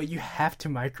ignore it, but you have to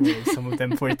microwave some of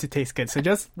them for it to taste good. So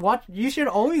just watch. You should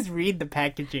always read the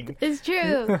packaging. It's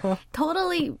true.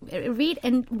 Totally read,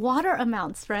 and water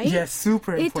amounts, right? Yes,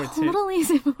 super important. It totally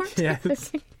is important.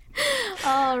 Yes.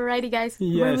 Alrighty, guys.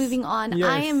 We're moving on. Yes.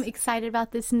 I am excited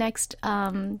about this next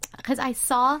because I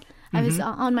was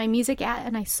on my music app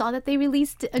and I saw that they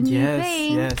released a new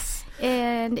thing. Yes.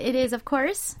 And it is, of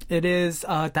course, it is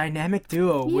a dynamic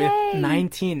duo with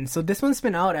 19. So this one's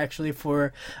been out actually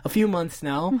for a few months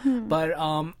now, but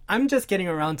I'm just getting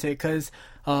around to it because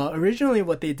originally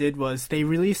what they did was they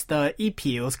released the EP.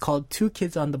 It was called Two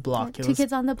Kids on the Block. Two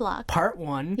Kids on the Block. Part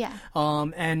 1. Yeah.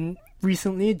 And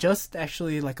recently, just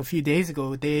actually like a few days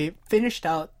ago, they finished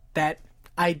out that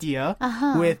idea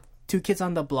with Two Kids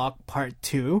on the Block Part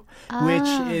 2, which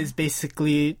is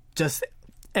basically just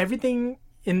everything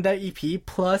in the EP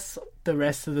plus the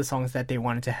rest of the songs that they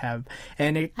wanted to have.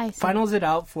 And it finals it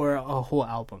out for a whole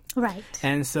album. Right.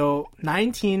 And so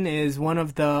 19 is one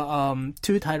of the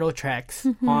two title tracks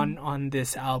on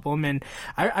this album. And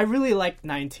I really liked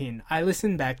 19. I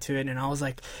listened back to it and I was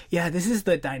like, yeah, this is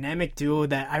the dynamic duo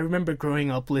that I remember growing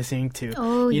up listening to.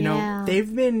 Oh, you yeah. know,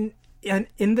 they've been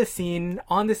in the scene,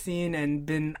 on the scene, and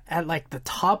been at like the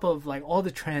top of like all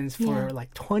the trends for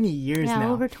like 20 years now.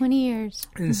 Yeah, over 20 years.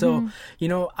 And so, you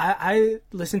know, I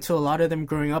listened to a lot of them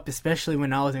growing up, especially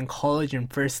when I was in college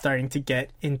and first starting to get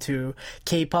into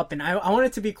K-pop. And I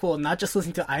wanted to be cool, not just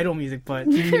listen to idol music, but,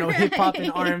 you know, hip-hop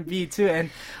and R&B too. And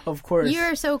of course...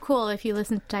 You're so cool if you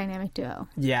listen to Dynamic Duo.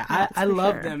 Yeah, I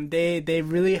love them. They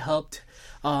really helped,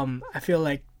 I feel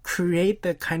like, create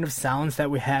the kind of sounds that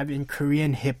we have in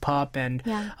Korean hip-hop and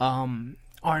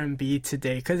R&B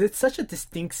today, because it's such a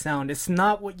distinct sound. It's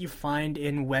not what you find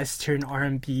in Western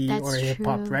R&B or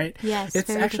hip-hop, right? Yes, it's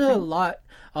very actually different.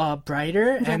 a lot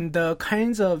brighter, and the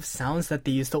kinds of sounds that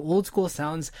they use, the old school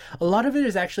sounds, a lot of it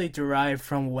is actually derived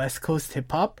from West Coast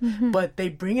hip-hop, but they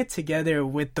bring it together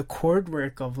with the chord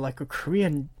work of like a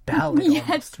Korean ballad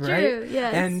almost, right? True,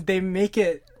 yes. And they make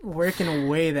it work in a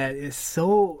way that is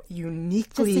so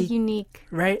uniquely... Just a unique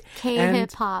right?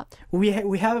 K-hip-hop. We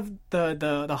have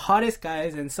the hottest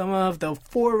guys and some of the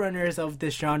forerunners of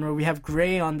this genre. We have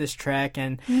Gray on this track,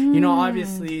 and you know,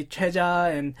 obviously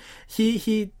Cheja, and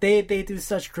they do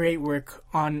such great work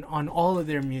on all of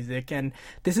their music, and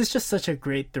this is just such a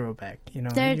great throwback. You know,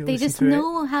 They just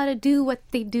know how to do what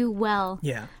they do well.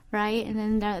 Yeah. Right?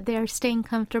 And then they're staying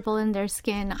comfortable in their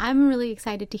skin. I'm really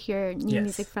excited to hear new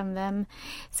music from them.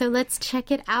 So let's check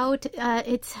it out.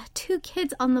 It's Two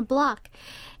Kids on the Block.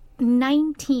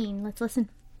 19. Let's listen.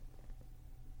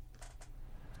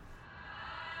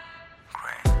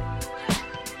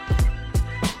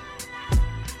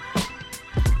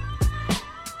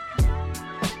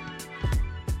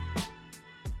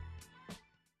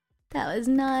 That was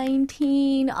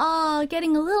 19. Oh,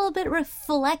 getting a little bit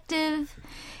reflective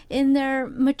in their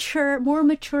more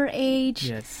mature age.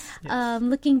 Yes.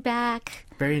 Looking back.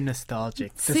 Very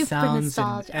nostalgic. The Super sounds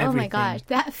nostalgic. and Oh my everything. gosh,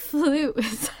 that flute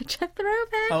is such a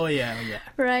throwback. Oh yeah.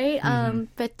 Right?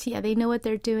 But yeah, they know what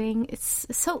they're doing. It's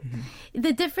so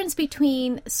the difference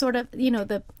between sort of, you know,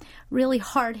 the really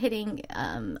hard-hitting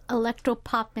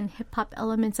electro-pop and hip-hop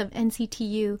elements of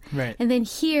NCTU. Right. And then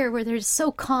here where they're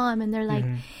so calm and they're like,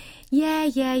 yeah,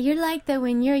 you're like that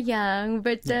when you're young,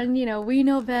 but then, you know, we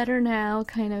know better now,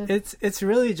 kind of. It's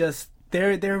really just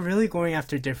they're really going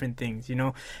after different things, you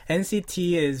know.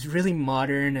 NCT is really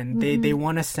modern and they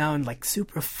want to sound like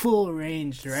super full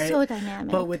range, right? So dynamic.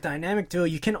 But with Dynamic Duo,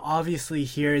 you can obviously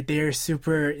hear they're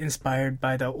super inspired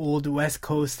by the old West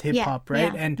Coast hip hop,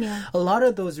 right? And a lot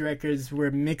of those records were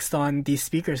mixed on these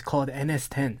speakers called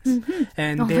NS10s.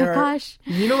 And Oh they my are, gosh.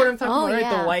 you know what I'm talking Oh, about, right?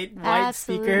 yeah. The white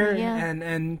Absolutely, speaker, yeah.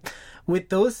 and with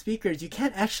those speakers, you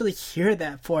can't actually hear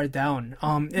that far down.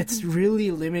 It's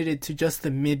really limited to just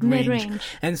the mid-range. Mid-range.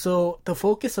 And so the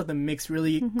focus of the mix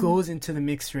really goes into the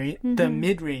the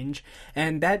mid-range,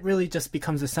 and that really just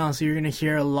becomes a sound. So you're going to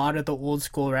hear a lot of the old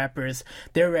school rappers,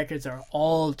 their records are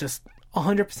all just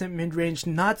 100% mid-range,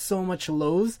 not so much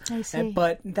lows. I see.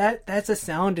 But that's a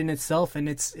sound in itself, and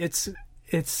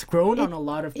it's grown on a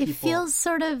lot of people. It feels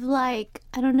sort of like,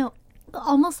 I don't know,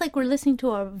 almost like we're listening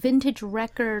to a vintage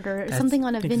record or something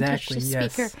on a vintage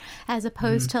speaker, as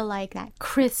opposed to like that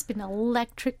crisp and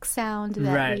electric sound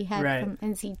that we had from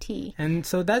NCT. And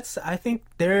so I think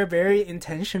they're very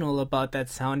intentional about that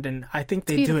sound, and I think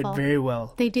they do it very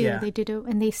well. They do, they do,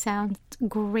 and they sound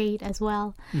great as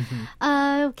well.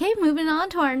 Okay, moving on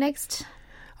to our next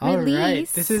All release. right,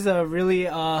 this is a really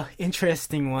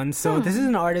interesting one. So this is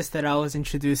an artist that I was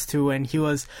introduced to when he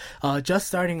was just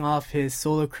starting off his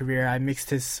solo career. I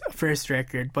mixed his first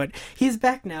record, but he's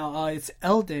back now. It's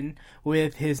Eldon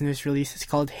with his newest release. It's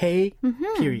called Hey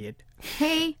Period.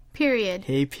 Hey Period.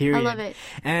 Hey Period. I love it.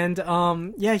 And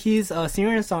he's a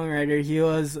singer and songwriter. He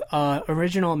was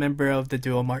original member of the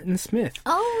duo Martin Smith.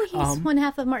 Oh, he's one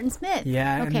half of Martin Smith.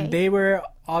 Yeah, okay. and they were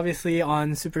obviously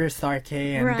on Superstar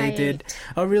K, and they did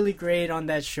a really great on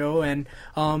that show. And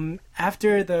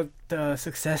after the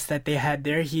success that they had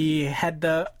there, he had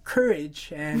the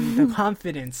courage and the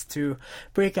confidence to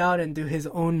break out and do his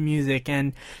own music.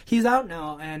 And he's out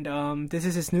now, and this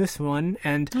is his newest one,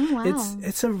 and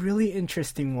it's a really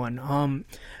interesting one.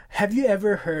 Have you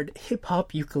ever heard hip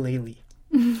hop ukulele?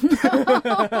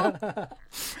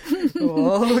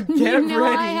 Well, get No,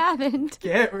 ready. I haven't.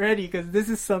 Get ready, because this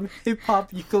is some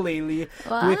hip-hop ukulele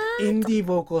with indie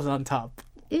vocals on top.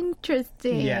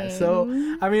 Interesting. Yeah, so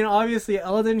I mean, obviously,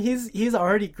 Eldon, he's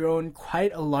already grown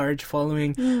quite a large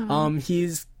following.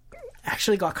 He's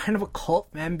actually got kind of a cult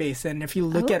fan base, and if you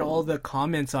look at all the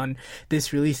comments on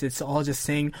this release, it's all just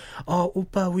saying, "Oh,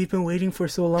 Oppa, we've been waiting for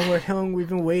so long, or Hyung, we've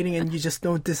been waiting, and you just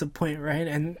don't disappoint," right?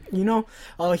 And you know,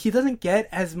 he doesn't get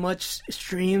as much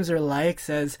streams or likes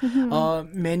as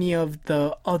many of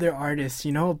the other artists,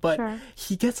 you know, but Sure.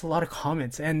 he gets a lot of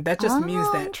comments, and that just means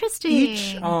that interesting.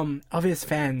 each of his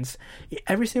fans,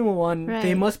 every single one,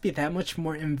 they Right. must be that much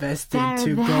more invested They're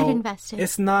to that go. invested.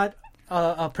 It's not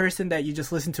a person that you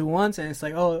just listen to once and it's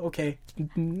like, oh, okay,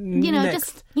 You know, next.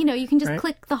 just, you know, you can just Right?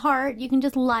 click the heart, you can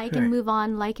just like and Right. move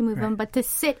on, but to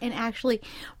sit and actually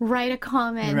write a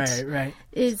comment Right.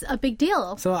 is a big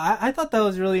deal. So I thought that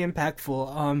was really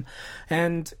impactful.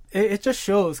 And it just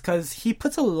shows because he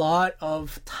puts a lot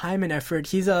of time and effort.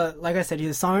 He's like I said,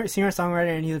 he's a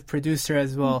singer-songwriter and he's a producer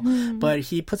as well. But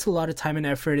he puts a lot of time and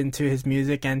effort into his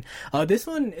music. And this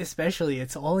one especially,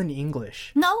 it's all in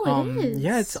English. No, it is.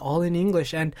 Yeah, it's all in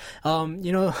English. And,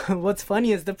 you know, what's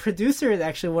funny is the producer is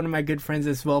actually one of my good friends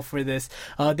as well for this.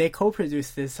 They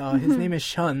co-produced this. His name is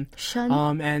Shun.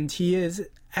 Shun. And he is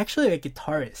actually a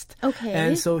guitarist. Okay.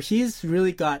 And so he's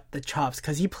really got the chops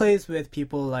because he plays with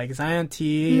people like Zion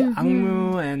T,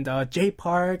 Angmu, and J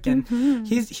Park, and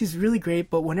he's really great.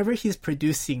 But whenever he's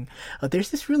producing,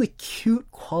 there's this really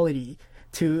cute quality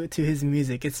to his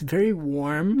music. It's very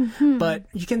warm, but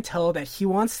you can tell that he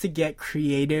wants to get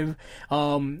creative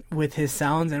with his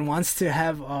sounds and wants to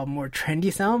have a more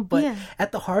trendy sound. But Yeah.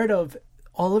 at the heart of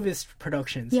all of his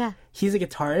productions, Yeah. he's a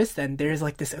guitarist and there's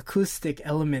like this acoustic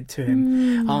element to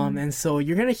him. And so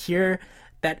you're gonna hear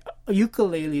that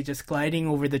ukulele just gliding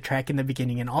over the track in the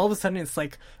beginning, and all of a sudden it's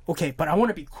like, okay, but I want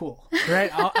to be cool,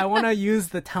 right? I want to use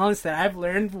the talents that I've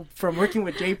learned from working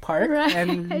with J Park Right.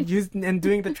 and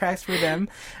doing the tracks for them.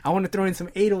 I want to throw in some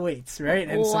 808s, right,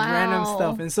 and some random Wow.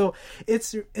 stuff. And so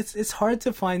it's hard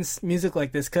to find music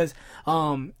like this because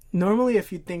normally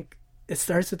if you think it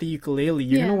starts with the ukulele,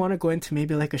 you're Yeah. gonna want to go into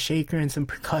maybe like a shaker and some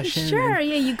percussion. Sure, and,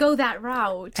 yeah, you go that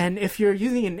route. and if you're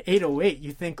using an 808,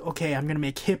 you think, okay, I'm gonna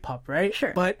make hip hop, right?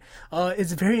 Sure. But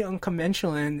it's very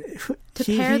unconventional, and To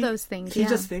pair those things, He yeah.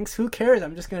 just thinks, who cares?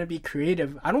 I'm just gonna be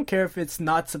creative. I don't care if it's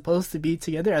not supposed to be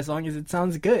together as long as it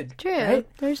sounds good. True. Right?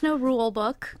 There's no rule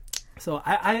book. So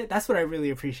I that's what I really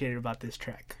appreciated about this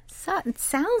track. So, it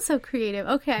sounds so creative.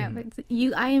 Okay,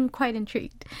 I am quite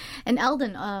intrigued. And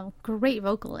Eldon, a great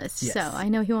vocalist, Yes. so I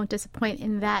know he won't disappoint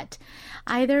in that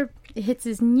either. It hits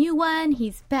his new one.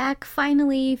 He's back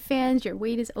finally. Fans, your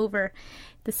wait is over.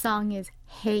 The song is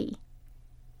Hey.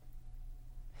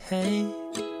 Hey,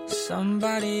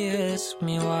 somebody ask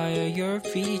me why are your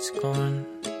feet gone?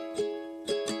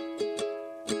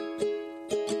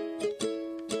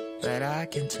 But I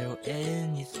can tell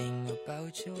anything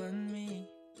about you and me.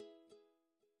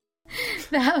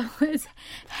 That was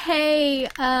Hey.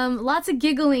 Lots of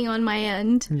giggling on my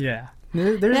end. Yeah.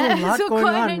 There's That a lot is going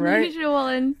quite on, right? unusual,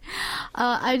 and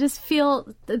I just feel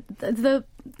the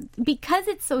because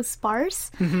it's so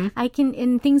sparse, Mm-hmm. I can,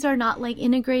 and things are not like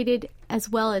integrated as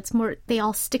well. It's more, they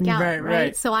all stick out, Right, right?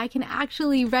 right. So I can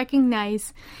actually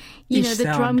recognize, you Each know, the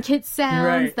sound. drum kit sounds,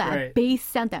 Right, that right. bass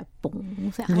sound, that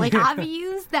boom sound. Like I've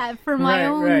used that for my Right,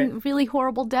 own right. really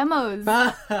horrible demos.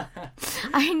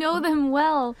 I know them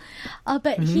well, but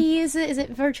Mm-hmm. he is it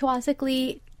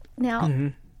virtuosically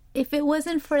now. If it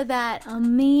wasn't for that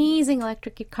amazing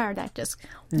electric guitar that just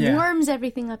Yeah. warms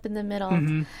everything up in the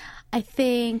middle, I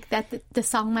think that the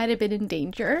song might have been in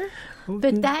danger.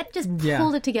 But that just Yeah.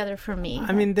 pulled it together for me.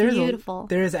 I mean, there's beautiful.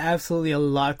 there is absolutely a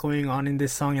lot going on in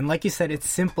this song, and like you said, it's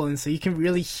simple, and so you can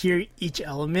really hear each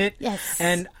element. Yes.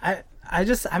 And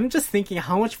I'm just thinking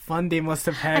how much fun they must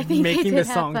have I had think they making did this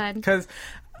have song, fun. because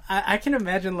I can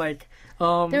imagine like.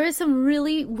 There was some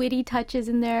really witty touches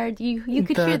in there. You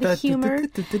could hear the humor.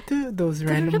 Those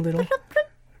random little.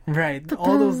 Right,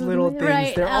 all those little things,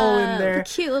 Right, they're all in there. the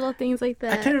cute little things like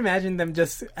that. I can imagine them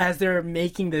just as they're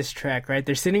making this track, right?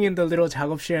 They're sitting in the little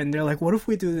작업실 and they're like, "What if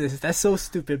we do this? That's so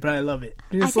stupid, but I love it."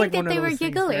 It's think like that one of they were those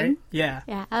things, giggling. right? Yeah,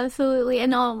 Yeah, absolutely.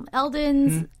 And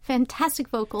Eldon's Mm-hmm. fantastic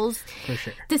vocals. for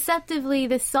sure. Deceptively,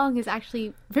 this song is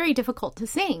actually very difficult to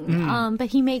sing, Mm. but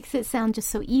he makes it sound just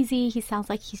so easy. He sounds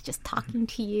like he's just talking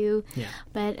to you, Yeah.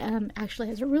 but actually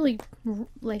has a really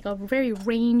like a very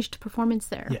ranged performance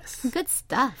there. Yes. Good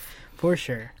stuff. For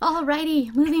sure. Alrighty,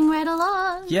 moving right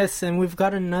along. Yes, and we've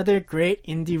got another great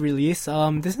indie release.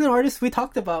 This is an artist we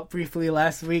talked about briefly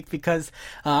last week because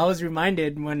I was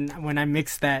reminded when I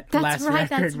mixed that last record,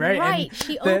 That's right? right. And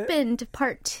She opened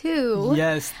part 2.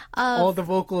 Yes, all the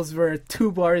vocals were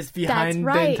 2 bars behind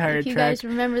That's right. the entire If you track. guys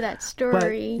remember that But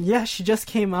story. yeah, she just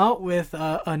came out with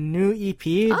a new EP.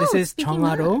 This is speaking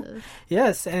정하로. of.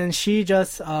 Yes, and she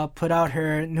just put out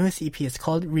her newest EP. It's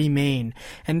called Remain.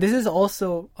 And this is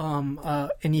also an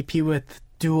EP with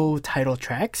duo title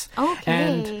tracks. Okay.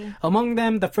 And among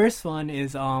them, the first one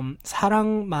is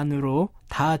사랑만으로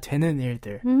다 되는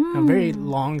일들. A very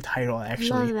long title,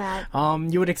 actually. Love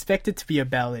that. You would expect it to be a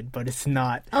ballad, but it's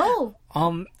not. Oh,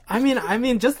 I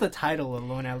mean, just the title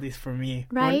alone, at least for me,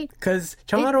 Right. Because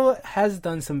정하로 has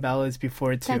done some ballads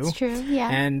before too. that's true. Yeah.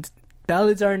 And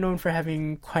ballads are known for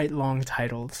having quite long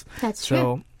titles. That's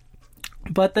true.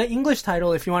 But the English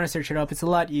title, if you want to search it up, it's a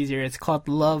lot easier. It's called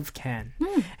Love Can.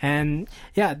 And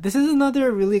yeah, this is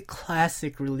another really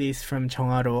classic release from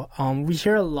정하로. We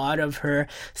hear a lot of her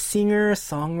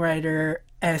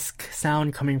singer-songwriter-esque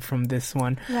sound coming from this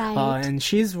one. Right. And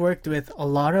she's worked with a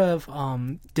lot of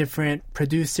different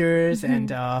producers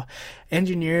and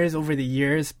engineers over the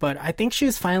years, but I think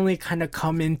she's finally kind of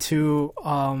come into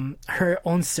her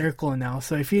own circle now.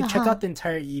 So if you check out the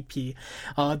entire EP,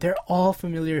 they're all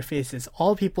familiar faces,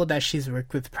 all people that she's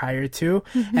worked with prior to,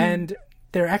 and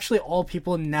they're actually all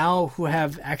people now who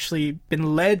have actually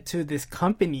been led to this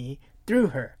company through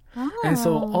her. And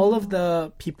so all of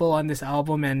the people on this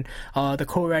album and the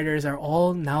co-writers are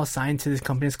all now signed to this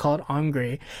company. It's called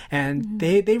Angre. And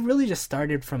they really just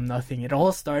started from nothing. It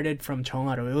all started from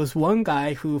정하로. It was one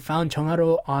guy who found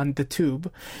정하로 on the tube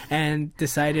and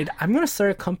decided, I'm going to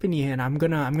start a company and I'm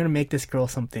going to make this girl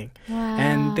something. Wow.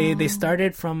 And they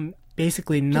started from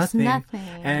basically nothing.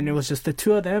 And it was just the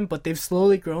two of them, but they've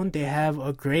slowly grown. They have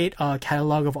a great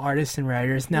catalog of artists and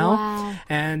writers now. Wow.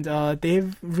 And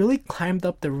they've really climbed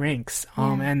up the ranks.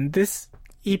 And this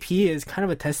EP is kind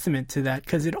of a testament to that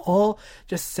because it all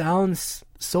just sounds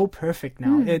so perfect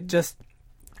now. It just...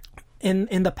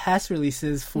 In the past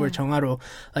releases for 정하로,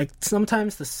 like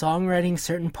sometimes the songwriting,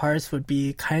 certain parts would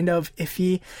be kind of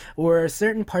iffy, or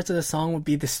certain parts of the song would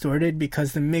be distorted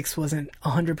because the mix wasn't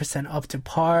 100% up to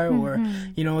par, or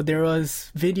there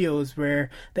was videos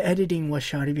where the editing was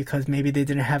shoddy because maybe they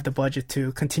didn't have the budget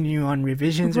to continue on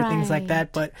revisions or things like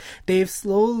that. But they've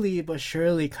slowly but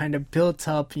surely kind of built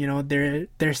up,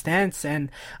 their stance,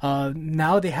 and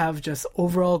now they have just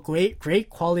overall great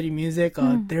quality music.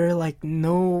 There are like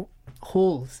no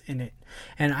holes in it,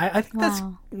 and I think that's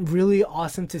really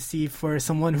awesome to see for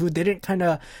someone who didn't kind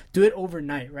of do it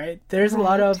overnight, right? There's a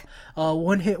lot of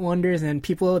one-hit wonders and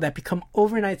people that become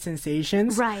overnight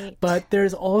sensations, Right. But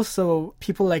there's also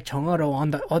people like 정하로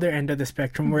on the other end of the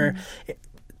spectrum where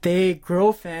they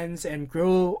grow fans and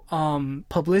grow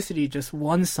publicity just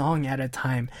one song at a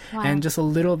time, and just a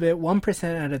little bit, 1%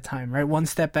 at a time, right? One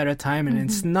step at a time, and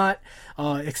it's not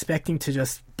expecting to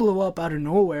just blow up out of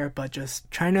nowhere, but just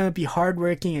trying to be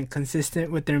hardworking and consistent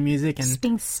with their music and Just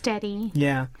being steady.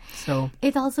 yeah. So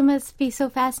It also must be so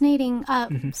fascinating,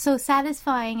 so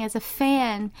satisfying as a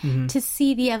fan to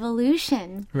see the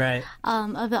evolution right,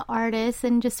 of the artist,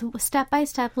 and just step by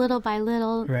step, little by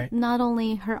little, Right. not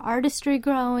only her artistry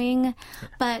growing,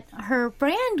 but her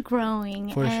brand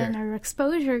growing For and sure. her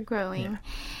exposure growing.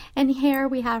 And here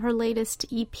we have her latest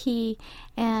EP,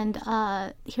 and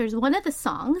here's one of the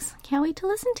songs. Can't wait to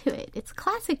listen to it. It's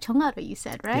classic 정하로, you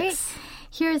said, right? Yes.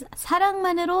 Here's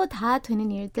사랑만으로 다 되는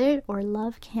일들, or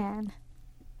Love Can.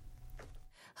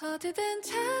 어디든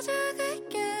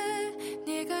찾아갈게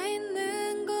네가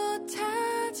있는 곳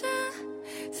찾아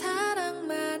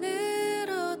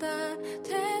사랑만으로 다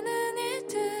되는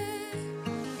일들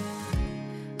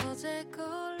어제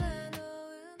골라놓은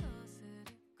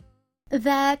옷을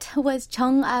That was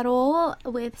정아로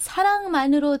with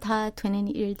사랑만으로 다 되는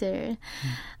일들.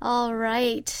 All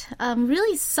right.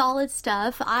 Really solid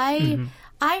stuff. I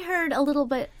heard a little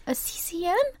bit of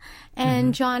CCM,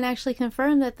 and John actually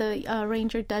confirmed that the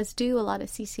arranger does do a lot of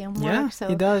CCM work. Yeah, so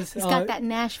he does. He's got that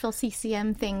Nashville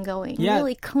CCM thing going. Yeah.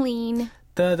 Really clean.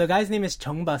 the guy's name is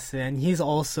정바스, and he's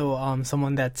also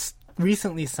someone that's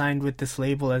recently signed with this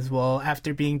label as well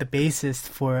after being the bassist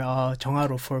for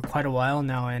정하로 for quite a while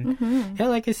now. And yeah,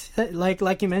 like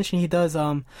you mentioned, he does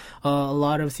a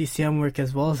lot of CCM work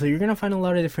as well, so you're gonna find a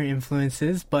lot of different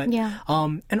influences. But Yeah.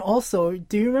 and also,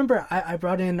 do you remember I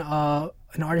brought in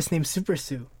an artist named Super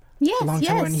Sue Yes, a long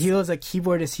time ago. And yes. he was a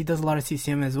keyboardist. He does a lot of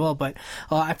CCM as well. But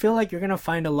I feel like you're going to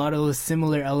find a lot of those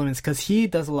similar elements because he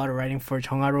does a lot of writing for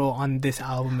Jongaro on this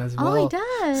album as well. Oh, he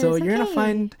does. So you're going to Okay.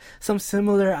 find some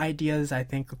similar ideas, I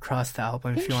think, across the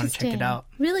album if you want to check it Interesting. out.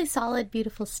 Really solid,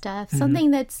 beautiful stuff. Something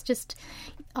that's just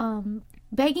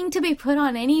begging to be put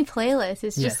on any playlist.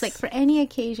 It's just Yes. like for any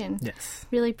occasion. Yes.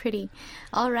 Really pretty.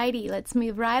 Alrighty, let's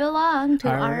move right along to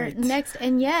All our right. next.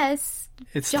 And yes,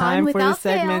 It's John, time for the without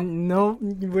segment. No,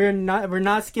 we're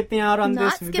not skipping out on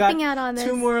Not this. We've skipping got out on this.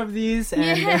 two more of these, and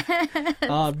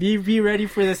be ready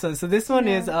for this one. So this one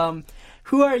is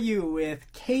Who Are You with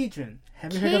Cajun.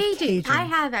 Have you heard of Cajun. Cajun? I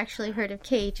have actually heard of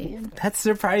Cajun. That's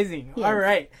surprising. Yes. All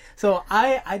right. So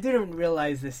I didn't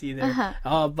realize this either.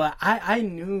 But I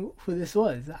knew who this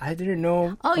was. I didn't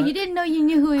know. Oh, but you didn't know you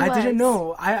knew who he was? I didn't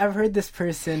know. I've heard this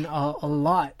person a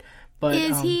lot. But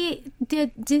Is he did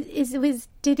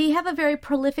he have a very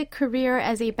prolific career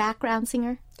as a background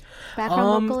singer,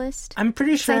 background vocalist? I'm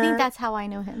pretty 'Cause sure. I think that's how I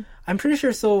know him. I'm pretty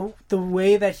sure. So the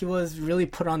way that he was really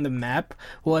put on the map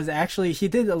was actually he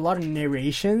did a lot of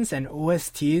narrations and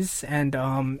OSTs, and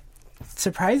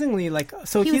surprisingly, like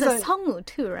so He was he's a Sungwoo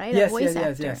too, right? yes, a voice yes,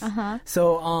 actor. yes, yes. Uh-huh.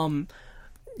 So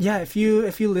yeah, if you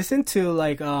listen to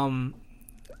like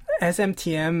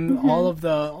SMTM, all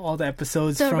the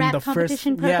episodes The from rap the first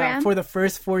competition program? for the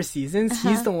first 4 seasons,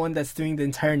 he's the one that's doing the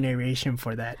entire narration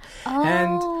for that.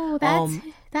 Oh, and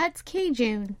that's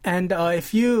Cajun. And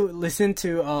if you listen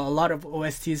to a lot of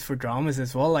OSTs for dramas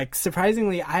as well, like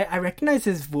surprisingly, I recognize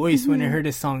his voice when I heard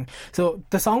his song. So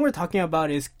the song we're talking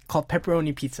about is called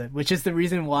Pepperoni Pizza, which is the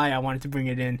reason why I wanted to bring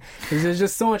it in. It was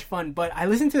just so much fun. But I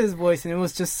listened to his voice and it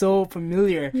was just so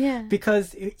familiar. Yeah.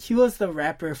 Because he was the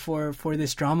rapper for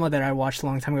this drama that I watched a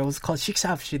long time ago. It was called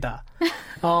식사합시다.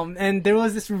 And there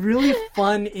was this really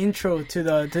fun intro to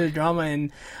the drama,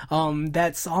 and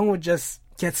that song would just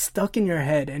get stuck in your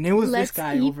head, and it was Let's this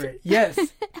guy eat. over it. Yes.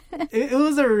 it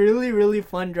was a really, really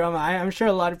fun drama. I'm sure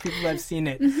a lot of people have seen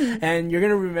it, and you're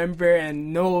gonna remember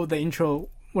and know the intro,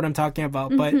 what I'm talking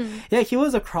about. But yeah, he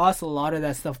was across a lot of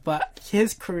that stuff, but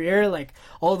his career, like,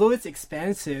 although it's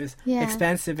expansive,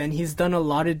 and he's done a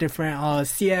lot of different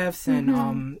CFs,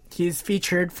 and he's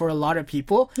featured for a lot of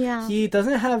people, Yeah. he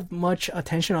doesn't have much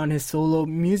attention on his solo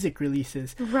music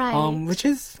releases, Right. which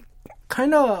is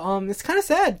kind of it's kind of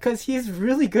sad because he's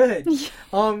really good.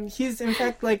 He's in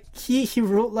fact like he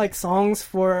wrote like songs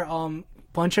for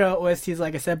bunch of OSTs,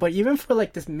 like I said, but even for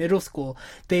like this middle school,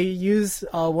 they use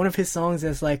one of his songs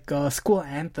as like a school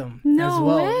anthem as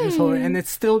well. And it's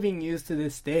still being used to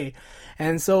this day.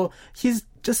 And so he's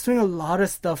just doing a lot of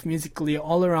stuff musically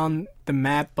all around the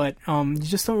map, but you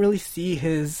just don't really see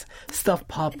his stuff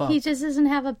pop up. He just doesn't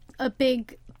have a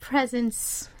big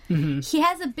presence. He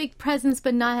has a big presence,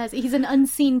 but he's an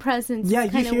unseen presence. Yeah,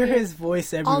 It's you kinda hear weird. his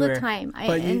voice everywhere all the time.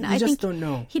 but you I just think don't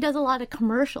know. He does a lot of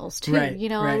commercials too. Right, You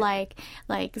know, right.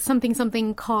 like something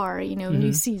car. You know,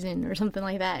 new season or something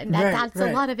like that. And Right, that's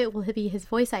right. a lot of it will be his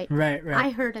voice. Right, right. I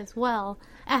heard as well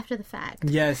after the fact.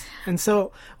 Yes. And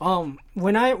so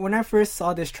when I first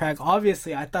saw this track,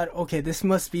 obviously I thought, okay, this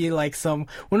must be like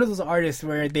one of those artists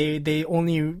where they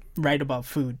only write about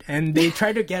food and they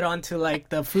try to get onto like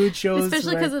the food shows,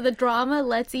 Especially because of the drama,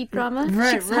 Let's Eat drama.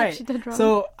 right. 식사합시다 drama.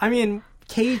 So I mean,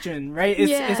 Cajun, right?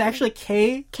 It's actually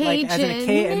K, like as in a K,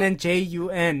 Cajun. and then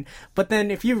Jun. But then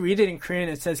if you read it in Korean,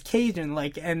 it says Cajun,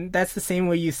 like, and that's the same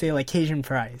way you say like Cajun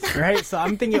fries, right? So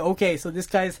I'm thinking, okay, so this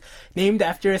guy's named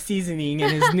after a seasoning,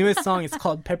 and his newest song is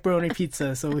called Pepperoni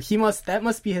Pizza. So that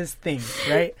must be his thing,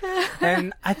 right?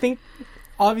 And I think.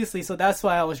 Obviously, so that's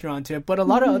why I was drawn to it. But a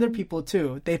lot of other people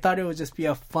too, they thought it would just be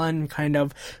a fun kind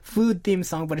of food themed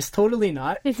song, but it's totally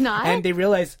not. It's not? And they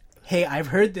realized, hey, I've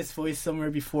heard this voice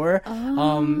somewhere before.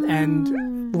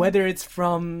 And whether it's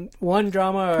from one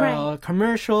drama or a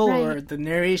commercial or the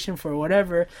narration for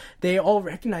whatever, they all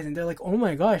recognize it. They're like, oh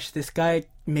my gosh, this guy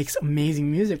makes amazing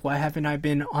music. Why haven't I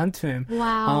been onto him?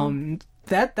 Wow.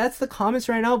 That's the comments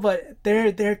right now, but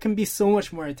there can be so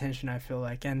much more attention, I feel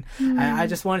like, and I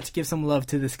just wanted to give some love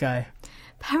to this guy.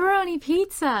 Pepperoni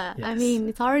pizza. I Yes. mean,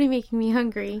 it's already making me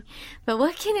hungry. But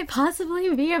what can it possibly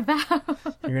be about?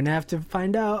 You're gonna have to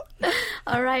find out.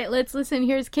 All right, let's listen.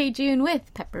 Here's K-Jun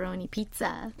with Pepperoni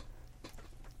Pizza.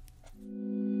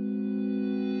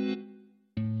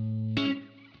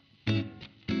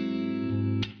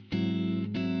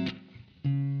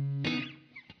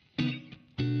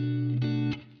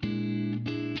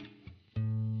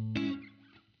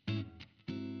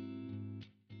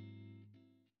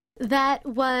 That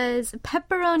was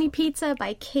Pepperoni Pizza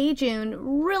by K-Jun.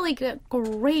 Really good,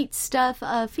 great stuff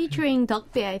featuring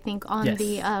Deokbae, I think, on Yes.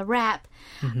 the rap.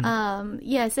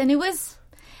 Yes, and it was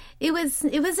It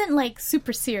wasn't like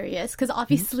super serious because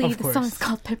obviously Of the course. song is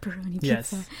called Pepperoni Yes.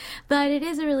 Pizza. But it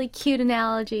is a really cute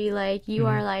analogy. Like you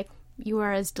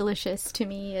are as delicious to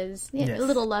me as Yes. a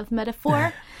little love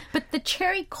metaphor. But the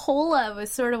cherry cola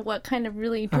was sort of what kind of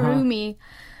really drew me.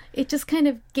 It just kind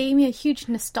of gave me a huge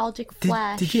nostalgic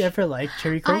flash. Did you ever like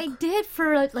cherry Coke? I did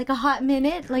for like a hot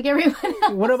minute, like everyone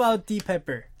else. What about Deep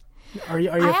Pepper? Are you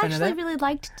a I fan of actually that? really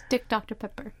liked Dr.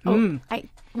 Pepper. Oh,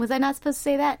 was I not supposed to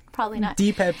say that? Probably not.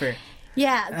 Deep Pepper.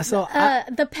 Yeah. So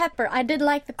the pepper. I did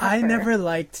like the pepper. I never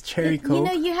liked cherry Coke. You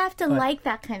know, you have to like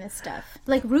that kind of stuff,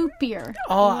 like root beer.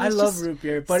 Oh, You know, I it's love just root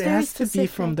beer, but it very has to be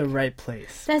from specific. the right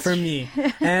place That's for true. me.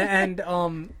 and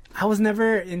I was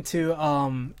never into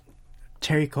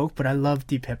cherry Coke, but I love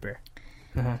Deep Pepper.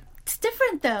 It's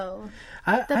different though.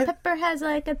 The pepper has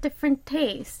like a different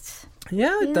taste.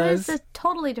 Yeah, it does. It's a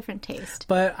totally different taste.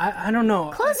 But I don't know.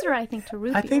 Closer, I think, to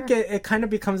root I beer. think it kind of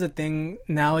becomes a thing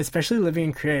now, especially living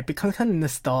in Korea. It becomes kind of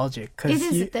nostalgic. Cause It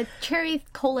is. The cherry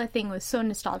cola thing was so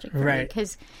nostalgic for me Right.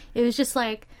 because it was just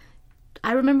like,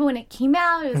 I remember when it came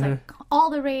out, it was Mm-hmm. like all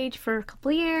the rage for a couple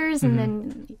of years, and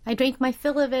then I drank my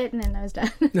fill of it, and then I was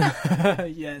done.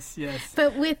 yes.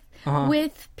 But with Uh-huh.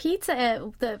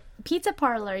 pizza, the pizza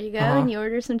parlor, you go and you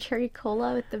order some cherry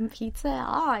cola with the pizza.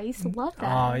 Oh, I used to love that.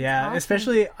 Oh yeah, Awesome.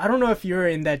 especially I don't know if you're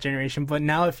in that generation, but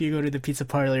now if you go to the pizza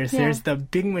parlors, Yeah. there's the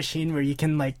big machine where you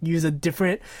can like use a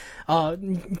different.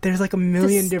 There's like a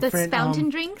million the different fountain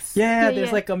drinks. Yeah,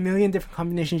 there's like a million different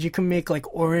combinations. You can make like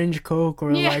orange Coke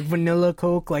or Yeah. like vanilla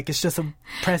Coke. Like it's just a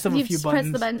press of You a few just press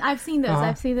buttons. the button. I've seen those.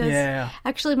 I've seen those. Yeah.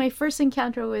 Actually, my first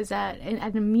encounter was at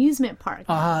an amusement park.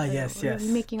 Yes, We were yes.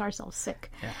 making ourselves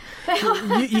sick.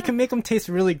 you can make them taste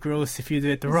really gross if you do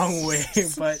it the wrong way,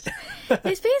 but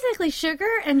It's basically sugar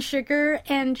and sugar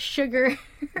and sugar.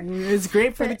 it's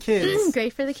great for the kids.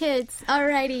 Great for the kids.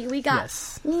 Alrighty, we got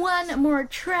Yes. one more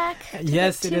track. to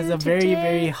Yes, get it is to a very, today.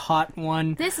 very hot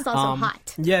one. This is also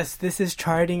hot. Yes, this is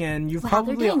charting, and you Wow,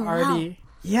 probably they're doing already.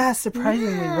 Yeah,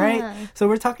 surprisingly, Yeah. right? So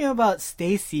we're talking about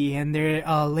Stacy and their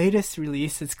latest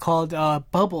release. It's called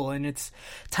Bubble, and it's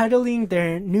titling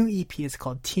their new EP. It's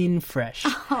called Teen Fresh,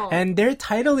 Oh. and they're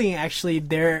titling actually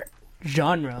their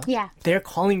genre. Yeah. They're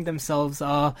calling themselves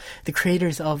the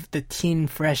creators of the Teen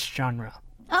Fresh genre.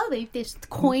 Oh, they just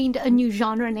coined a new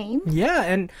genre name. Yeah,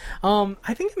 and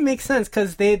I think it makes sense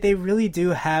because they really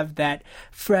do have that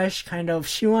fresh kind of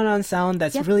shiwanan sound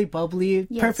that's Yep. really bubbly.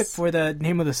 Yes. Perfect for the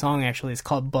name of the song, actually. It's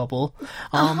called Bubble.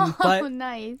 Oh, But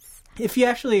nice. if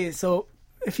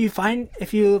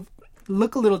you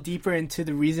look a little deeper into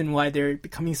the reason why they're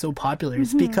becoming so popular,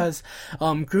 it's because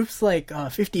groups like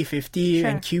 50/50 Sure.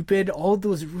 and Cupid, all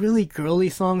those really girly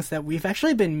songs that we've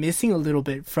actually been missing a little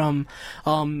bit from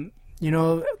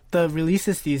the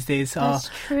releases these days. That's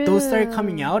Those started true.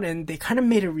 coming out and they kind of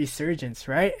made a resurgence,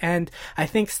 right? And I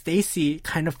think Stacy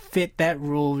kind of fit that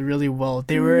role really well.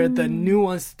 They were the new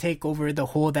ones to take over the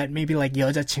whole that maybe like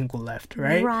여자친구 left,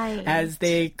 right? Right. As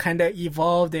they kind of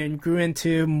evolved and grew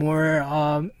into more,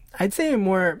 I'd say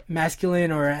more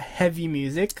masculine or heavy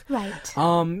music. Right.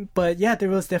 But yeah, there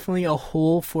was definitely a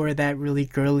hole for that really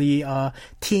girly,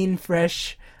 teen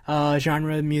fresh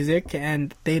genre music,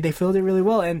 and they filled it really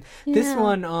well. And this Yeah.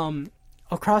 one,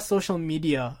 across social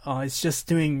media, it's just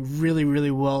doing really,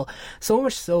 really well. So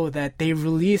much so that they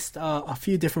released a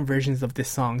few different versions of this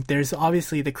song. There's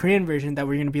obviously the Korean version that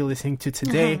we're going to be listening to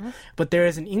today, but there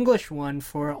is an English one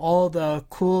for all the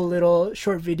cool little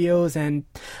short videos, and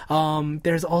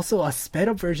there's also a sped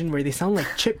up version where they sound like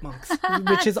chipmunks,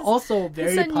 which is also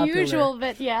very It's popular. unusual,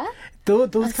 but yeah.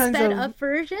 Those A kinds sped of up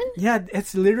version? yeah,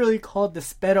 it's literally called the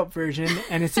sped up version,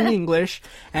 and it's in English,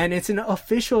 and it's an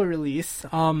official release.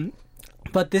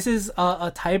 But this is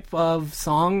a type of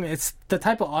song. It's the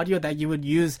type of audio that you would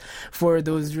use for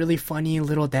those really funny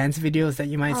little dance videos that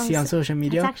you might see on social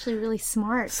media. That's actually really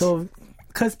smart. So,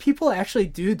 because people actually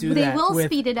do they that. will with,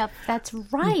 speed it up. That's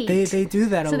right. They do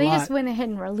that a so they lot. just went ahead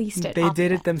and released it. They off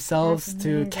did that. it themselves That's to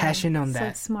amazing. cash in on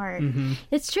that. So smart.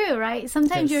 It's true, right?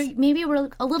 Sometimes Yes. we're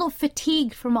a little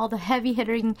fatigued from all the heavy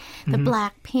hitting, the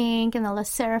Blackpink and the La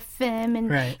Seraphim, and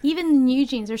Right. even the New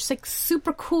Jeans are like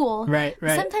super cool. Right.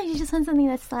 Sometimes you just want something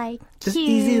that's like Just cute.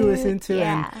 easy to listen to,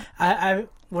 Yeah. and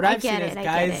what I've get seen it, is I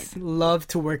get guys love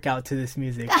to work out to this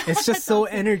music. It's just so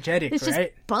energetic, It's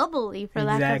right? just bubbly, for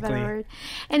lack of a Exactly. better word.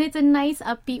 And it's a nice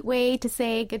upbeat way to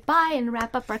say goodbye and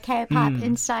wrap up our K-pop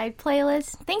Inside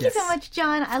playlist. Thank you so Yes. much,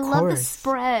 John. I love the course.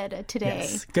 spread today.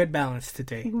 Yes, good balance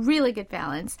today. Really good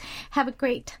balance. Have a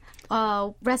great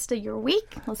rest of your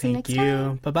week. We'll see you Thank next time.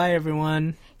 you. Bye bye,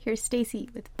 everyone. Here's Stacy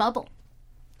with Bubble.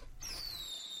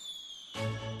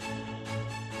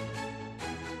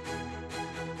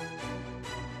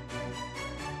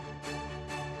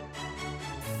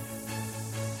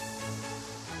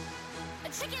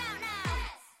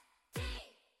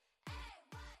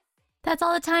 That's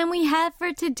all the time we have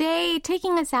for today.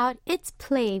 Taking us out, it's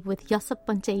Play with 여섯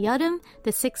번째 여름,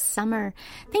 the sixth summer.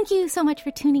 Thank you so much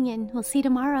for tuning in. We'll see you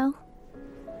tomorrow.